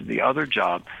correspondence to the other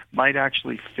job might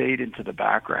actually fade into the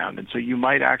background. And so you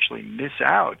might actually miss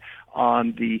out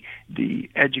on the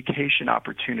education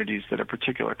opportunities that a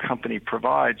particular company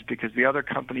provides because the other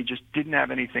company just didn't have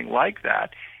anything like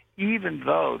that, even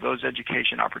though those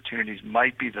education opportunities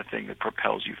might be the thing that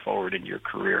propels you forward in your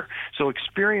career. So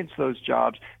experience those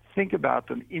jobs, think about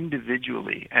them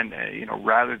individually, and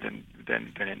rather than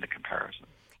in the comparison.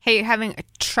 Hey, you're having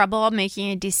trouble making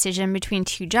a decision between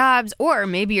two jobs, or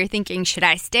maybe you're thinking, should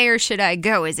I stay or should I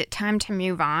go? Is it time to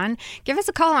move on? Give us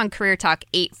a call on Career Talk,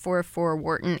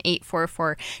 844-WHARTON,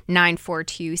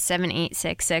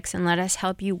 844-942-7866, and let us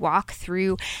help you walk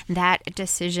through that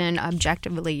decision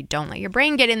objectively. Don't let your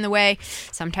brain get in the way.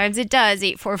 Sometimes it does.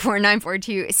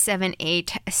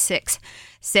 844-942-7866.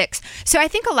 So I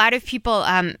think a lot of people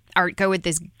go with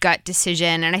this gut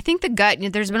decision. And I think the gut,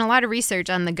 there's been a lot of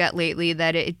research on the gut lately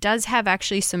that it does have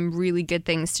actually some really good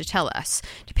things to tell us,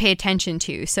 to pay attention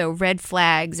to. So red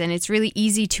flags, and it's really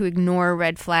easy to ignore a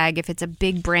red flag if it's a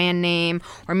big brand name,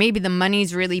 or maybe the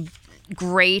money's really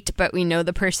great, but we know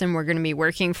the person we're going to be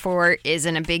working for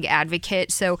isn't a big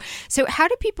advocate. So how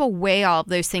do people weigh all of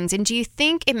those things? And do you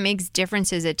think it makes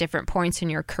differences at different points in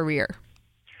your career?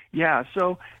 Yeah,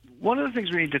 so one of the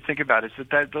things we need to think about is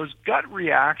that those gut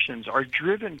reactions are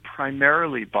driven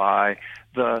primarily by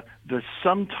the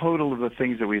sum total of the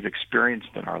things that we've experienced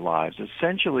in our lives.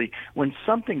 Essentially, when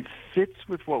something fits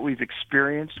with what we've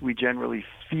experienced, we generally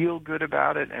feel good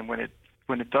about it, and when it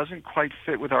doesn't quite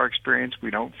fit with our experience,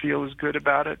 we don't feel as good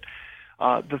about it.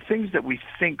 The things that we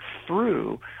think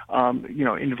through,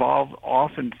 involve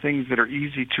often things that are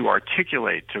easy to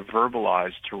articulate, to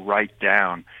verbalize, to write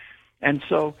down. And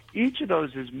so each of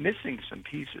those is missing some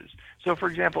pieces. So, for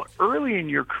example, early in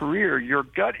your career, your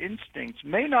gut instincts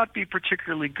may not be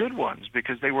particularly good ones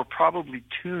because they were probably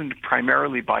tuned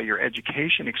primarily by your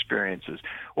education experiences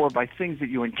or by things that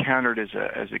you encountered as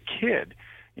a kid.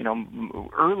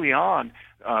 Early on,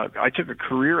 I took a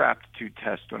career aptitude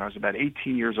test when I was about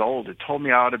 18 years old. It told me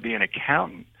I ought to be an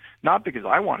accountant, not because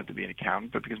I wanted to be an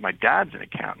accountant, but because my dad's an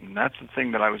accountant, and that's the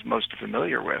thing that I was most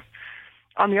familiar with.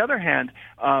 On the other hand,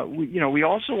 we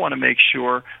also want to make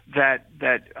sure that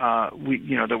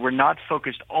we're not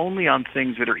focused only on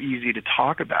things that are easy to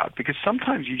talk about, because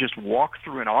sometimes you just walk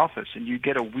through an office and you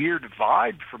get a weird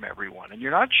vibe from everyone, and you're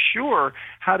not sure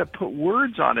how to put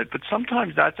words on it, but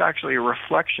sometimes that's actually a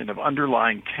reflection of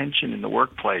underlying tension in the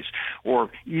workplace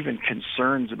or even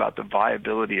concerns about the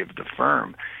viability of the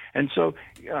firm. And so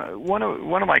one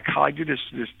of my colleagues did this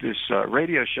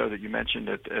radio show that you mentioned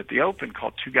at the Open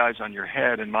called Two Guys on Your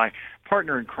Head, and my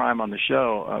partner in crime on the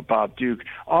show, Bob Duke,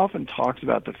 often talks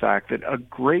about the fact that a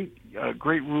great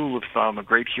rule of thumb, a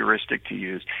great heuristic to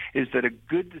use, is that a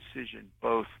good decision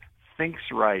both thinks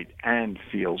right and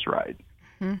feels right.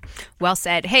 Well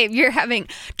said. Hey, if you're having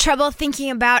trouble thinking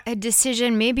about a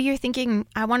decision, maybe you're thinking,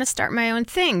 I want to start my own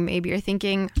thing. Maybe you're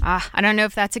thinking, I don't know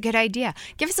if that's a good idea.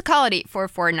 Give us a call at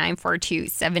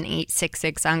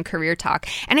 844-942-7866 on Career Talk.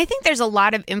 And I think there's a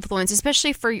lot of influence,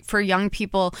 especially for young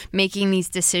people making these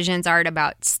decisions, Art,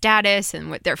 about status and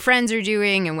what their friends are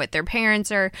doing and what their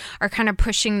parents are kind of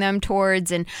pushing them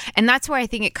towards. And that's why I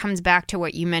think it comes back to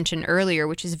what you mentioned earlier,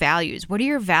 which is values. What are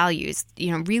your values?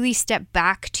 Really step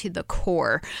back to the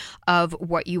core of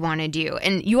what you want to do.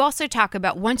 And you also talk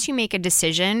about once you make a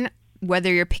decision,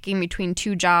 whether you're picking between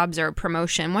two jobs or a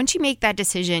promotion, once you make that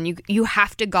decision, you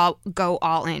have to go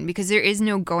all in because there is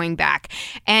no going back.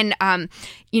 And,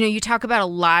 you talk about a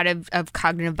lot of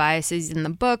cognitive biases in the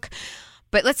book,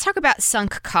 but let's talk about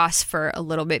sunk costs for a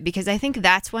little bit, because I think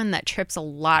that's one that trips a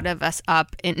lot of us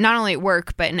up, not only at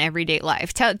work, but in everyday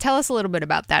life. Tell us a little bit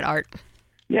about that, Art.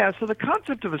 Yeah, so the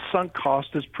concept of a sunk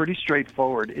cost is pretty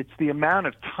straightforward. It's the amount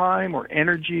of time or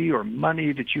energy or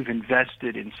money that you've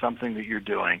invested in something that you're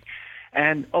doing.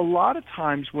 And a lot of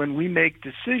times when we make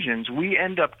decisions, we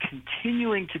end up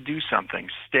continuing to do something,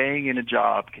 staying in a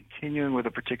job, continuing with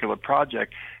a particular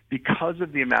project because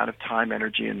of the amount of time,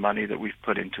 energy, and money that we've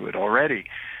put into it already.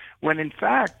 When in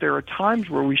fact, there are times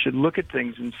where we should look at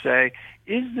things and say,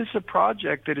 is this a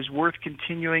project that is worth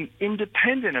continuing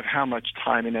independent of how much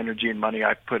time and energy and money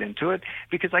I've put into it?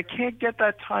 Because I can't get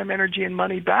that time, energy, and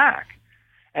money back.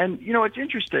 And, it's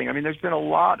interesting. I mean, there's been a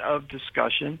lot of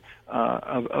discussion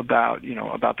about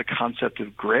the concept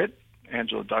of grit.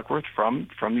 Angela Duckworth from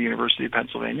the University of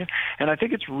Pennsylvania. And I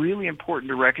think it's really important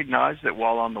to recognize that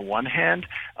while on the one hand,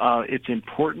 it's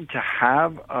important to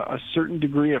have a certain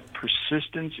degree of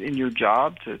persistence in your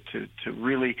job to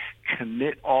really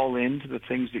commit all in to the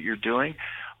things that you're doing.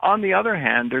 On the other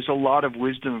hand, there's a lot of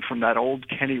wisdom from that old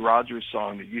Kenny Rogers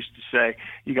song that used to say,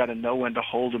 you got to know when to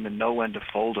hold 'em and know when to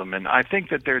fold 'em. And I think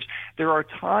that there are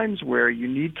times where you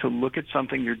need to look at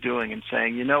something you're doing and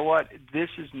saying, you know what,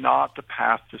 this is not the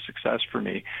path to success for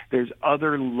me. There's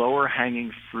other lower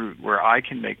hanging fruit where I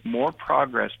can make more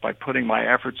progress by putting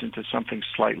my efforts into something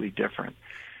slightly different.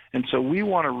 And so we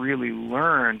want to really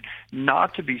learn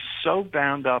not to be so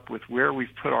bound up with where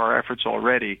we've put our efforts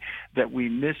already that we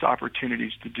miss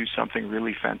opportunities to do something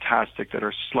really fantastic that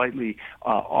are slightly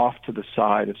off to the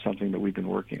side of something that we've been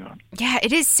working on. Yeah,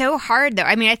 it is so hard, though.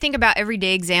 I mean, I think about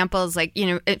everyday examples. Like,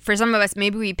 for some of us,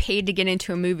 maybe we paid to get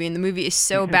into a movie, and the movie is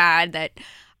so bad that,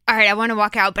 all right, I want to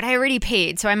walk out, but I already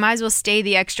paid, so I might as well stay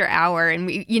the extra hour. And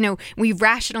we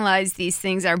rationalize these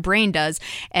things, our brain does,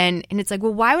 and it's like,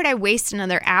 well, why would I waste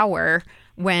another hour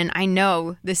when I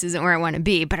know this isn't where I want to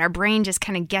be? But our brain just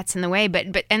kind of gets in the way.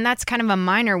 But and that's kind of a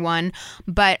minor one.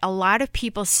 But a lot of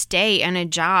people stay in a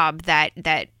job that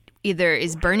either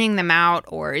is burning them out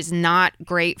or is not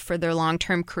great for their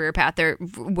long-term career path or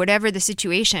whatever the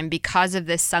situation because of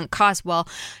this sunk cost. Well,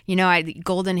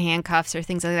 golden handcuffs or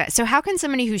things like that. So how can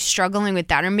somebody who's struggling with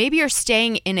that, or maybe you're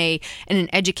staying in an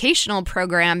educational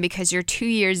program because you're 2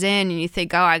 years in and you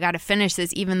think, oh, I got to finish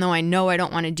this even though I know I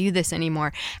don't want to do this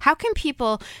anymore. How can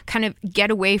people kind of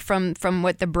get away from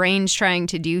what the brain's trying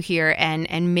to do here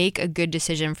and make a good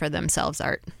decision for themselves,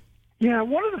 Art? Yeah,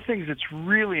 one of the things that's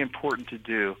really important to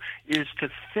do is to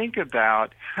think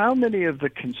about how many of the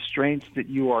constraints that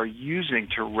you are using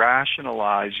to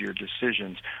rationalize your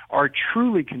decisions are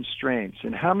truly constraints,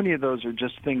 and how many of those are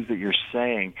just things that you're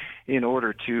saying in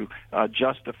order to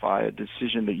justify a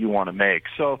decision that you want to make.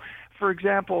 So, for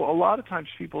example, a lot of times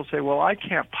people say, well, I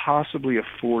can't possibly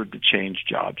afford to change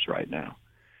jobs right now.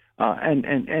 And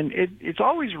it's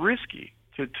always risky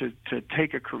to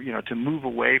take to move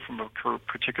away from a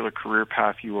particular career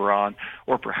path you were on,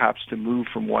 or perhaps to move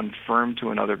from one firm to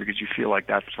another because you feel like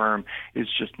that firm is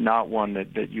just not one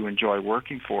that you enjoy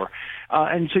working for.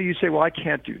 And so you say, well, I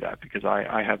can't do that because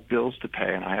I have bills to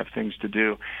pay and I have things to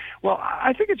do. Well,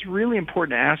 I think it's really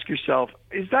important to ask yourself,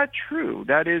 is that true?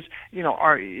 That is,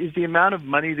 is the amount of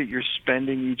money that you're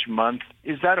spending each month,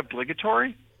 is that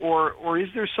obligatory? Or is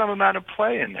there some amount of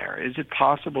play in there? Is it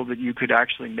possible that you could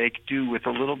actually make do with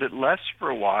a little bit less for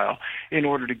a while in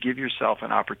order to give yourself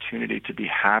an opportunity to be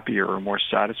happier or more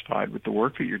satisfied with the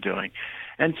work that you're doing?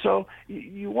 And so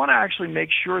you want to actually make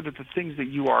sure that the things that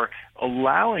you are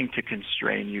allowing to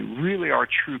constrain you really are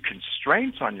true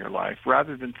constraints on your life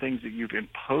rather than things that you've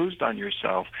imposed on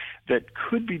yourself that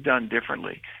could be done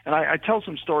differently. And I tell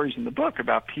some stories in the book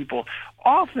about people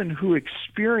often who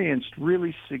experienced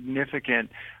really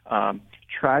significant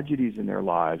tragedies in their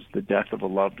lives, the death of a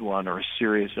loved one or a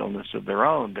serious illness of their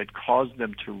own, that caused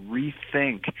them to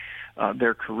rethink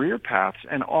their career paths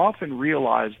and often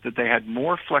realized that they had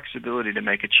more flexibility to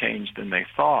make a change than they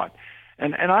thought.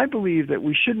 And I believe that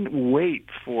we shouldn't wait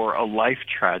for a life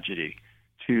tragedy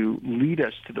to lead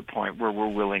us to the point where we're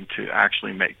willing to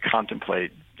actually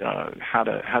contemplate how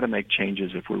to make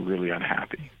changes if we're really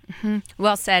unhappy. Mm-hmm.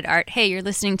 Well said, Art. Hey, you're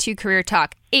listening to Career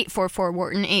Talk,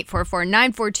 844-WHARTON,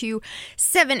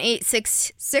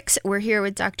 844-942-7866. We're here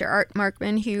with Dr. Art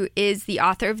Markman, who is the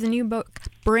author of the new book,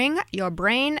 Bring Your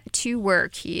Brain to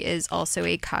Work. He is also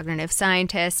a cognitive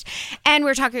scientist, and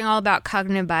we're talking all about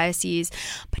cognitive biases.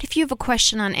 But if you have a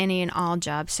question on any and all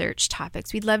job search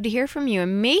topics, we'd love to hear from you.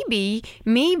 And maybe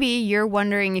you're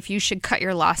wondering if you should cut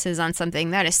your losses on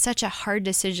something. That is such a hard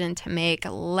decision to make.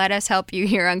 Let us help you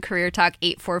here on Career Talk,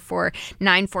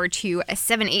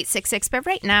 844-942-7866. But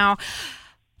right now,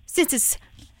 since it's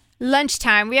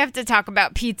lunchtime, we have to talk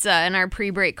about pizza in our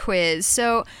pre-break quiz.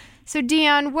 So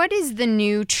Dion, what is the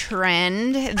new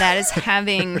trend that is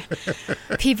having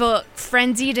people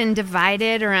frenzied and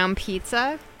divided around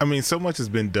pizza? I mean, so much has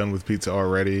been done with pizza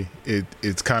already.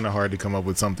 It's kind of hard to come up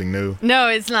with something new. No,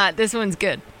 it's not. This one's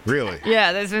good. Really?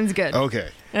 Yeah, this one's good.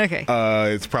 Okay.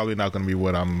 It's probably not going to be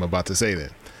what I'm about to say then.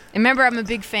 Remember, I'm a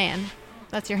big fan.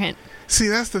 That's your hint. See,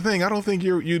 that's the thing. I don't think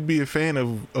you'd be a fan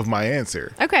of my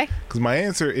answer. Okay. Because my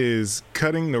answer is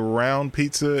cutting the round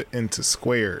pizza into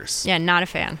squares. Yeah, not a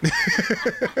fan.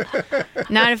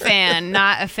 Not a fan.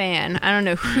 Not a fan. I don't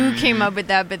know who came up with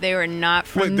that, but they were not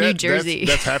from New Jersey.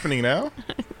 That's happening now?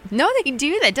 No, they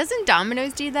do that. Doesn't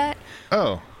Domino's do that?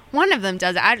 Oh. One of them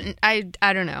does. I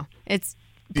don't know. It's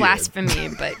blasphemy,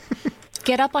 but...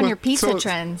 Get up on your pizza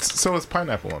trends. So it's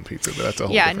pineapple on pizza, but that's a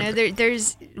whole different thing.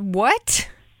 There's... What?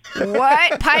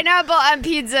 What? Pineapple on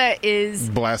pizza is...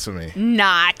 Blasphemy.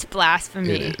 Not blasphemy.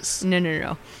 It is.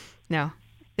 No.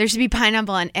 There should be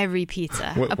pineapple on every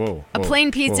pizza. A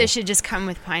plain pizza should just come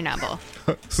with pineapple.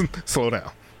 Slow down.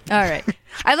 All right.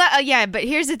 But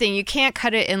here's the thing. You can't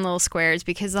cut it in little squares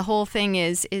because the whole thing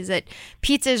is that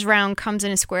pizza is round, comes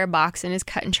in a square box, and is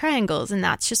cut in triangles, and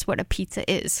that's just what a pizza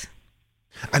is.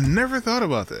 I never thought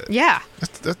about that. Yeah.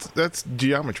 That's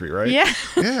geometry, right? Yeah.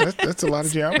 Yeah, that's a lot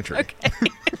of geometry. Okay.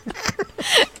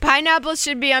 Pineapples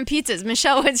should be on pizzas.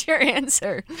 Michelle, what's your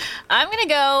answer? I'm going to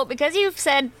go, because you've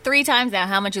said 3 times now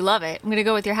how much you love it, I'm going to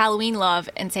go with your Halloween love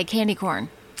and say candy corn.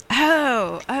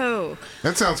 Oh.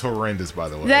 That sounds horrendous, by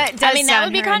the way. That does that would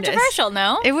sound be horrendous. controversial,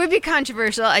 no? It would be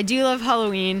controversial. I do love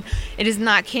Halloween. It is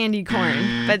not candy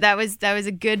corn, but that was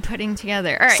a good putting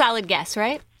together. All right. Solid guess,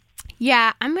 right?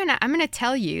 Yeah, I'm gonna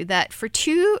tell you that for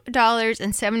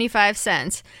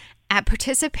 $2.75 at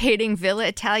participating Villa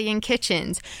Italian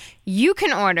kitchens, you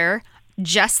can order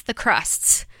just the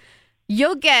crusts.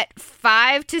 You'll get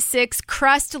 5 to 6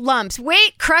 crust lumps.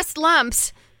 Wait, crust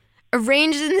lumps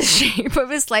arranged in the shape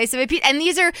of a slice of a pizza. And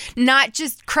these are not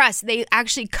just crusts. They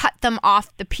actually cut them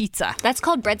off the pizza. That's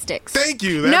called breadsticks. Thank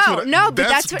you.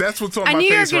 That's what's on I my knew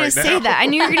you were face going right to now. say that. I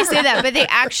knew you were going to say that. But they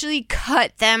actually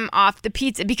cut them off the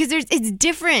pizza because it's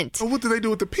different. So what do they do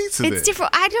with the pizza It's then?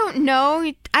 different. I don't know.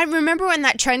 I remember when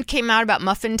that trend came out about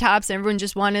muffin tops and everyone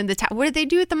just wanted the top. What did they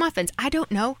do with the muffins? I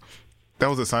don't know. That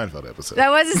was a Seinfeld episode. That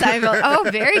was a Seinfeld. Oh,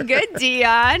 very good,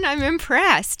 Dion. I'm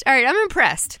impressed. All right, I'm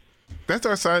impressed. That's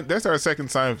our second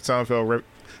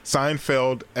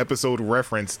Seinfeld episode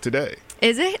reference today.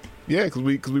 Is it? Yeah,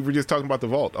 because we were just talking about the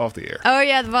vault off the air. Oh,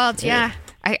 yeah, the vault. Yeah.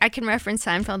 I can reference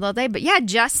Seinfeld all day. But yeah,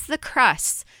 just the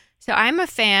crusts. So I'm a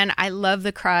fan. I love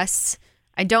the crusts.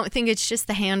 I don't think it's just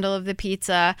the handle of the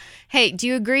pizza. Hey, do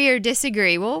you agree or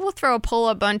disagree? Well, we'll throw a poll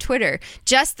up on Twitter.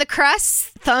 Just the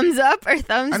crusts, thumbs up or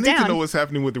thumbs down? I need to know what's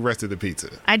happening with the rest of the pizza.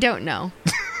 I don't know.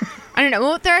 I don't know.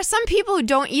 Well, there are some people who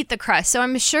don't eat the crust, so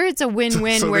I'm sure it's a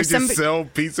win-win. So where they just sell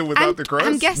pizza without the crust?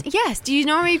 I'm guessing. Yes. Do you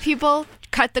know how many people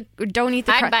don't eat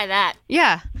the crust? I'd buy that.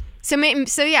 Yeah. So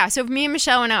if me and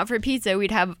Michelle went out for pizza,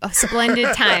 we'd have a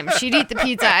splendid time. She'd eat the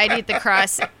pizza, I'd eat the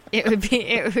crust. It would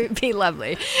be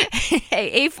lovely.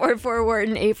 Hey,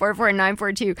 844-WHARTON,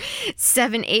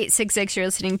 844-942-7866. You're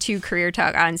listening to Career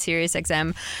Talk on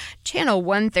SiriusXM, channel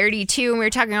 132. And we're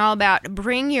talking all about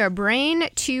bring your brain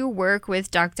to work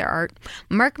with Dr. Art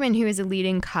Markman, who is a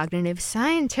leading cognitive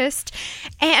scientist.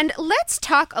 And let's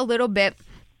talk a little bit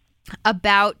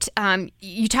about,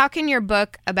 you talk in your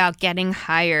book about getting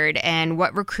hired and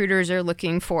what recruiters are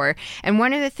looking for. And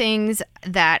one of the things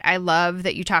that I love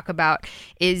that you talk about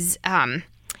is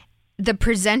the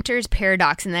presenter's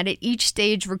paradox, and that at each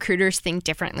stage recruiters think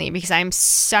differently, because I'm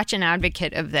such an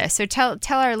advocate of this. So tell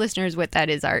our listeners what that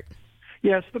is, Art.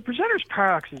 Yes, the presenter's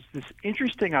paradox is this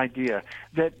interesting idea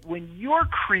that when you're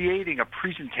creating a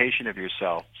presentation of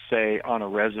yourself, say on a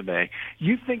resume,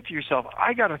 you think to yourself,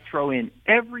 I got to throw in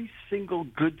every single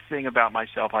good thing about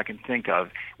myself I can think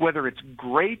of, whether it's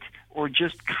great or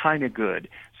just kind of good.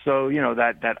 So,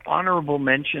 that honorable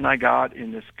mention I got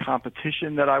in this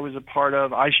competition that I was a part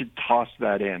of, I should toss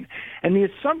that in. And the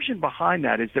assumption behind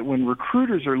that is that when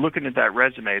recruiters are looking at that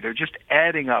resume, they're just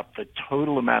adding up the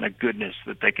total amount of goodness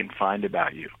that they can find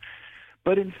about you.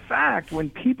 But in fact, when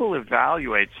people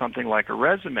evaluate something like a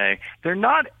resume, they're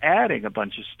not adding a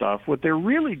bunch of stuff. What they're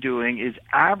really doing is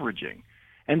averaging.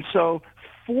 And so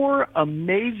 4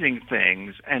 amazing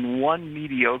things and 1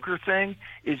 mediocre thing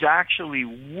is actually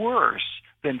worse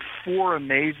than 4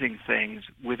 amazing things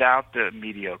without the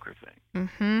mediocre thing.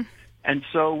 Mm-hmm. And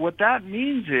so what that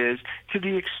means is, to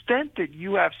the extent that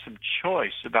you have some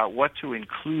choice about what to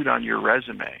include on your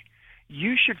resume,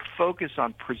 you should focus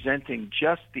on presenting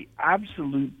just the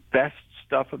absolute best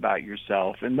stuff about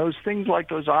yourself. And those things like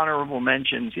those honorable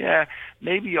mentions,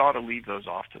 maybe you ought to leave those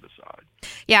off to the side.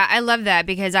 Yeah, I love that,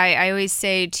 because I always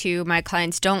say to my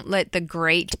clients, don't let the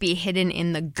great be hidden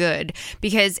in the good,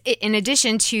 because in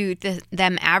addition to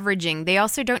them averaging, they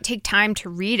also don't take time to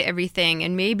read everything,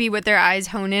 and maybe what their eyes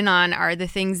hone in on are the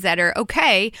things that are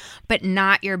okay, but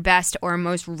not your best or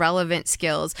most relevant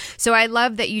skills. So I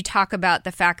love that you talk about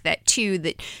the fact that, too,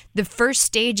 that the first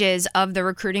stages of the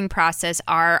recruiting process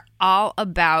are all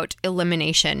about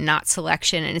elimination, not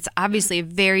selection, and it's obviously a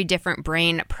very different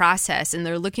brain process, and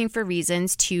they're looking for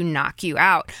reasons to knock you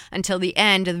out until the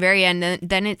very end.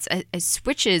 Then it's a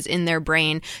switches in their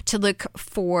brain to look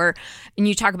for, and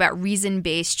you talk about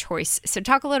reason-based choice. So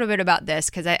talk a little bit about this,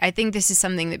 because I think this is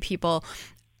something that people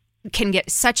can get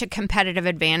such a competitive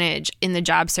advantage in the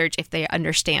job search if they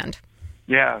understand.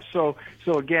 Yeah, so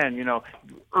again,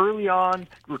 early on,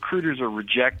 recruiters are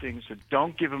rejecting, so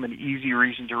don't give them an easy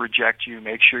reason to reject you.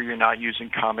 Make sure you're not using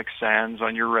Comic Sans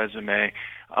on your resume,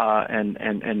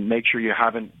 and make sure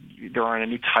there aren't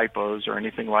any typos or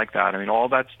anything like that. I mean, all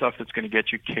that stuff that's going to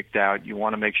get you kicked out, you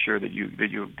want to make sure that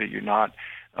you're not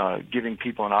giving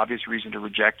people an obvious reason to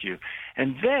reject you.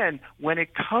 And then when it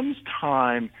comes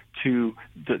time to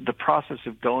the process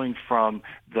of going from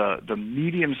the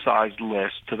medium-sized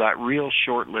list to that real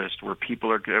short list where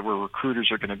where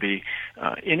recruiters are going to be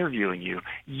interviewing you,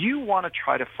 you want to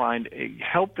try to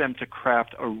help them to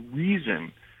craft a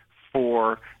reason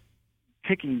for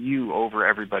picking you over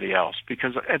everybody else.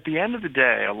 Because at the end of the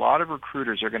day, a lot of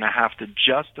recruiters are going to have to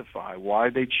justify why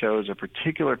they chose a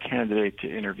particular candidate to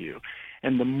interview.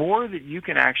 And the more that you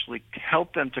can actually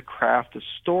help them to craft a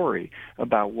story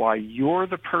about why you're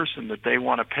the person that they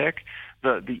want to pick,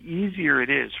 the easier it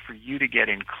is for you to get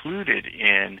included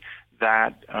in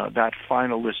that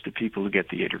final list of people who get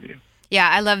the interview. Yeah,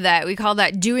 I love that. We call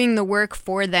that doing the work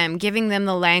for them, giving them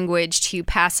the language to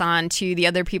pass on to the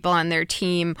other people on their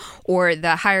team or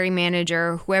the hiring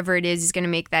manager, whoever it is going to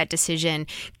make that decision.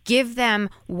 Give them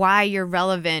why you're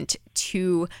relevant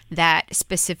to that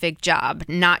specific job,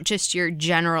 not just your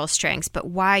general strengths, but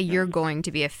why you're going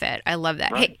to be a fit. I love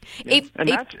that. Right. Hey,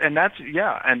 and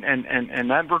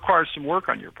that requires some work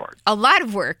on your part. A lot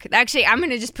of work. Actually, I'm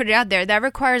going to just put it out there. That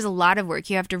requires a lot of work.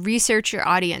 You have to research your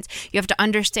audience. You have to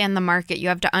understand the market. You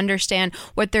have to understand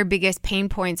what their biggest pain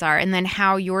points are, and then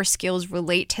how your skills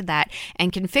relate to that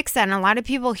and can fix that. And a lot of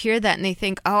people hear that and they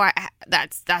think, oh,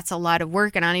 that's a lot of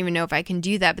work, and I don't even know if I can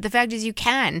do that. But the fact is, you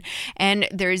can, and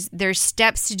there's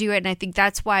steps to do it. And I think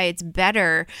that's why it's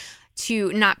better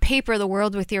to not paper the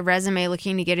world with your resume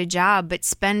looking to get a job, but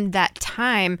spend that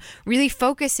time really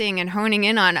focusing and honing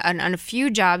in on a few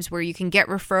jobs where you can get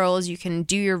referrals, you can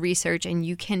do your research, and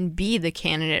you can be the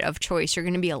candidate of choice. You're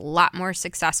going to be a lot more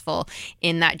successful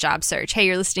in that job search. Hey,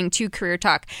 you're listening to Career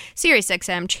Talk, Sirius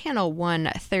XM, Channel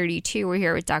 132. We're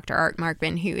here with Dr. Art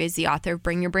Markman, who is the author of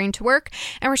Bring Your Brain to Work,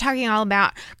 and we're talking all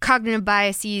about cognitive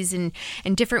biases and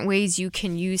different ways you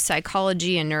can use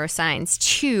psychology and neuroscience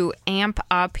to amp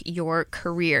up your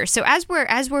career. So as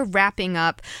we're wrapping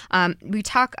up, we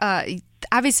talk.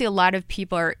 Obviously, a lot of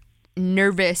people are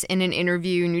nervous in an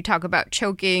interview, and you talk about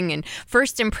choking and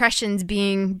first impressions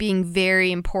being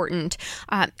very important.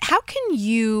 How can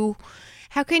you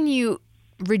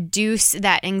reduce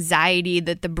that anxiety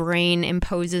that the brain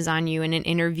imposes on you in an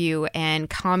interview and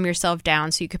calm yourself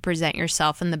down so you could present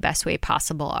yourself in the best way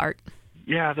possible, Art?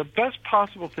 Yeah, the best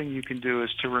possible thing you can do is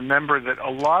to remember that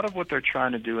a lot of what they're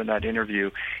trying to do in that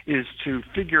interview is to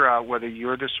figure out whether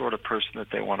you're the sort of person that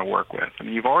they want to work with. I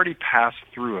mean, you've already passed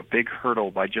through a big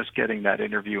hurdle by just getting that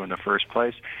interview in the first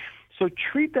place. So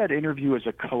treat that interview as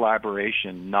a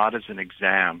collaboration, not as an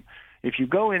exam. If you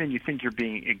go in and you think you're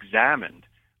being examined,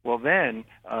 well, then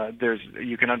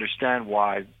you can understand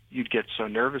why you'd get so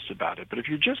nervous about it. But if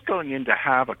you're just going in to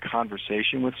have a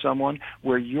conversation with someone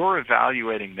where you're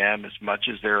evaluating them as much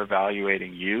as they're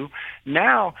evaluating you,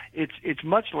 now it's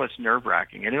much less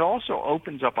nerve-wracking. And it also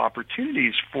opens up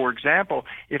opportunities. For example,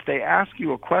 if they ask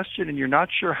you a question and you're not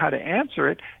sure how to answer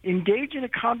it, engage in a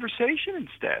conversation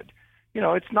instead. You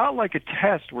know, it's not like a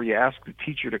test where you ask the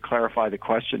teacher to clarify the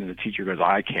question and the teacher goes,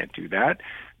 I can't do that.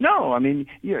 No, I mean,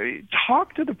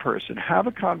 talk to the person, have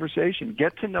a conversation,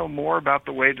 get to know more about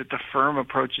the way that the firm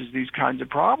approaches these kinds of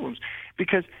problems.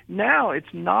 Because now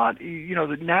it's not,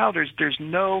 now there's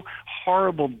no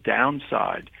horrible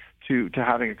downside to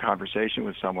having a conversation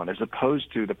with someone as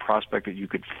opposed to the prospect that you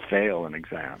could fail an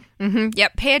exam. Mm-hmm.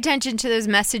 Yep. Pay attention to those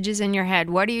messages in your head.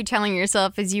 What are you telling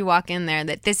yourself as you walk in there?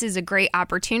 That this is a great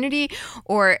opportunity,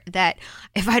 or that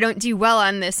if I don't do well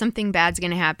on this, something bad's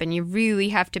going to happen. You really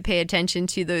have to pay attention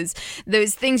to those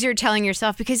things you're telling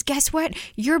yourself, because guess what?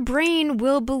 Your brain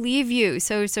will believe you.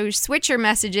 So switch your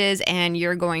messages and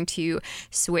you're going to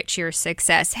switch your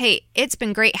success. Hey, it's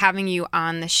been great having you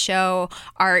on the show.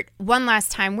 Art, one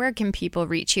last time, where can people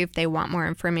reach you if they want more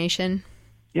information?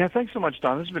 Yeah, thanks so much,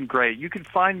 Don. This has been great. You can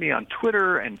find me on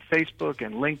Twitter and Facebook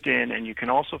and LinkedIn, and you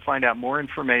can also find out more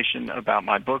information about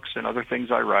my books and other things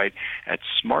I write at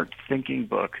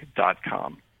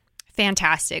smartthinkingbook.com.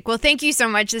 Fantastic. Well, thank you so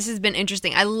much. This has been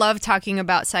interesting. I love talking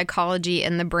about psychology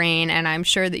and the brain, and I'm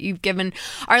sure that you've given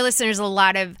our listeners a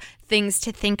lot of things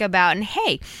to think about. And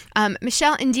hey,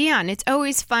 Michelle and Dion, it's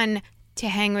always fun to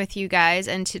hang with you guys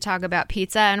and to talk about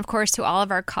pizza. And of course, to all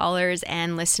of our callers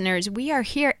and listeners, we are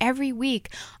here every week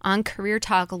on Career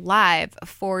Talk Live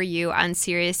for you on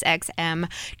Sirius XM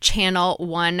Channel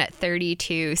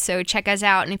 132. So check us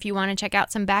out. And if you want to check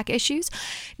out some back issues,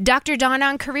 Dr. Dawn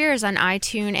on Careers on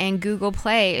iTunes and Google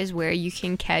Play is where you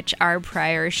can catch our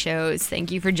prior shows.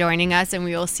 Thank you for joining us, and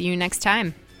we will see you next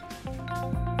time.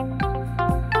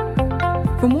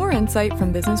 For more insight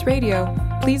from Business Radio,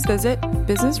 please visit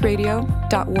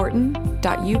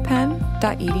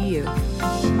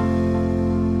businessradio.wharton.upenn.edu.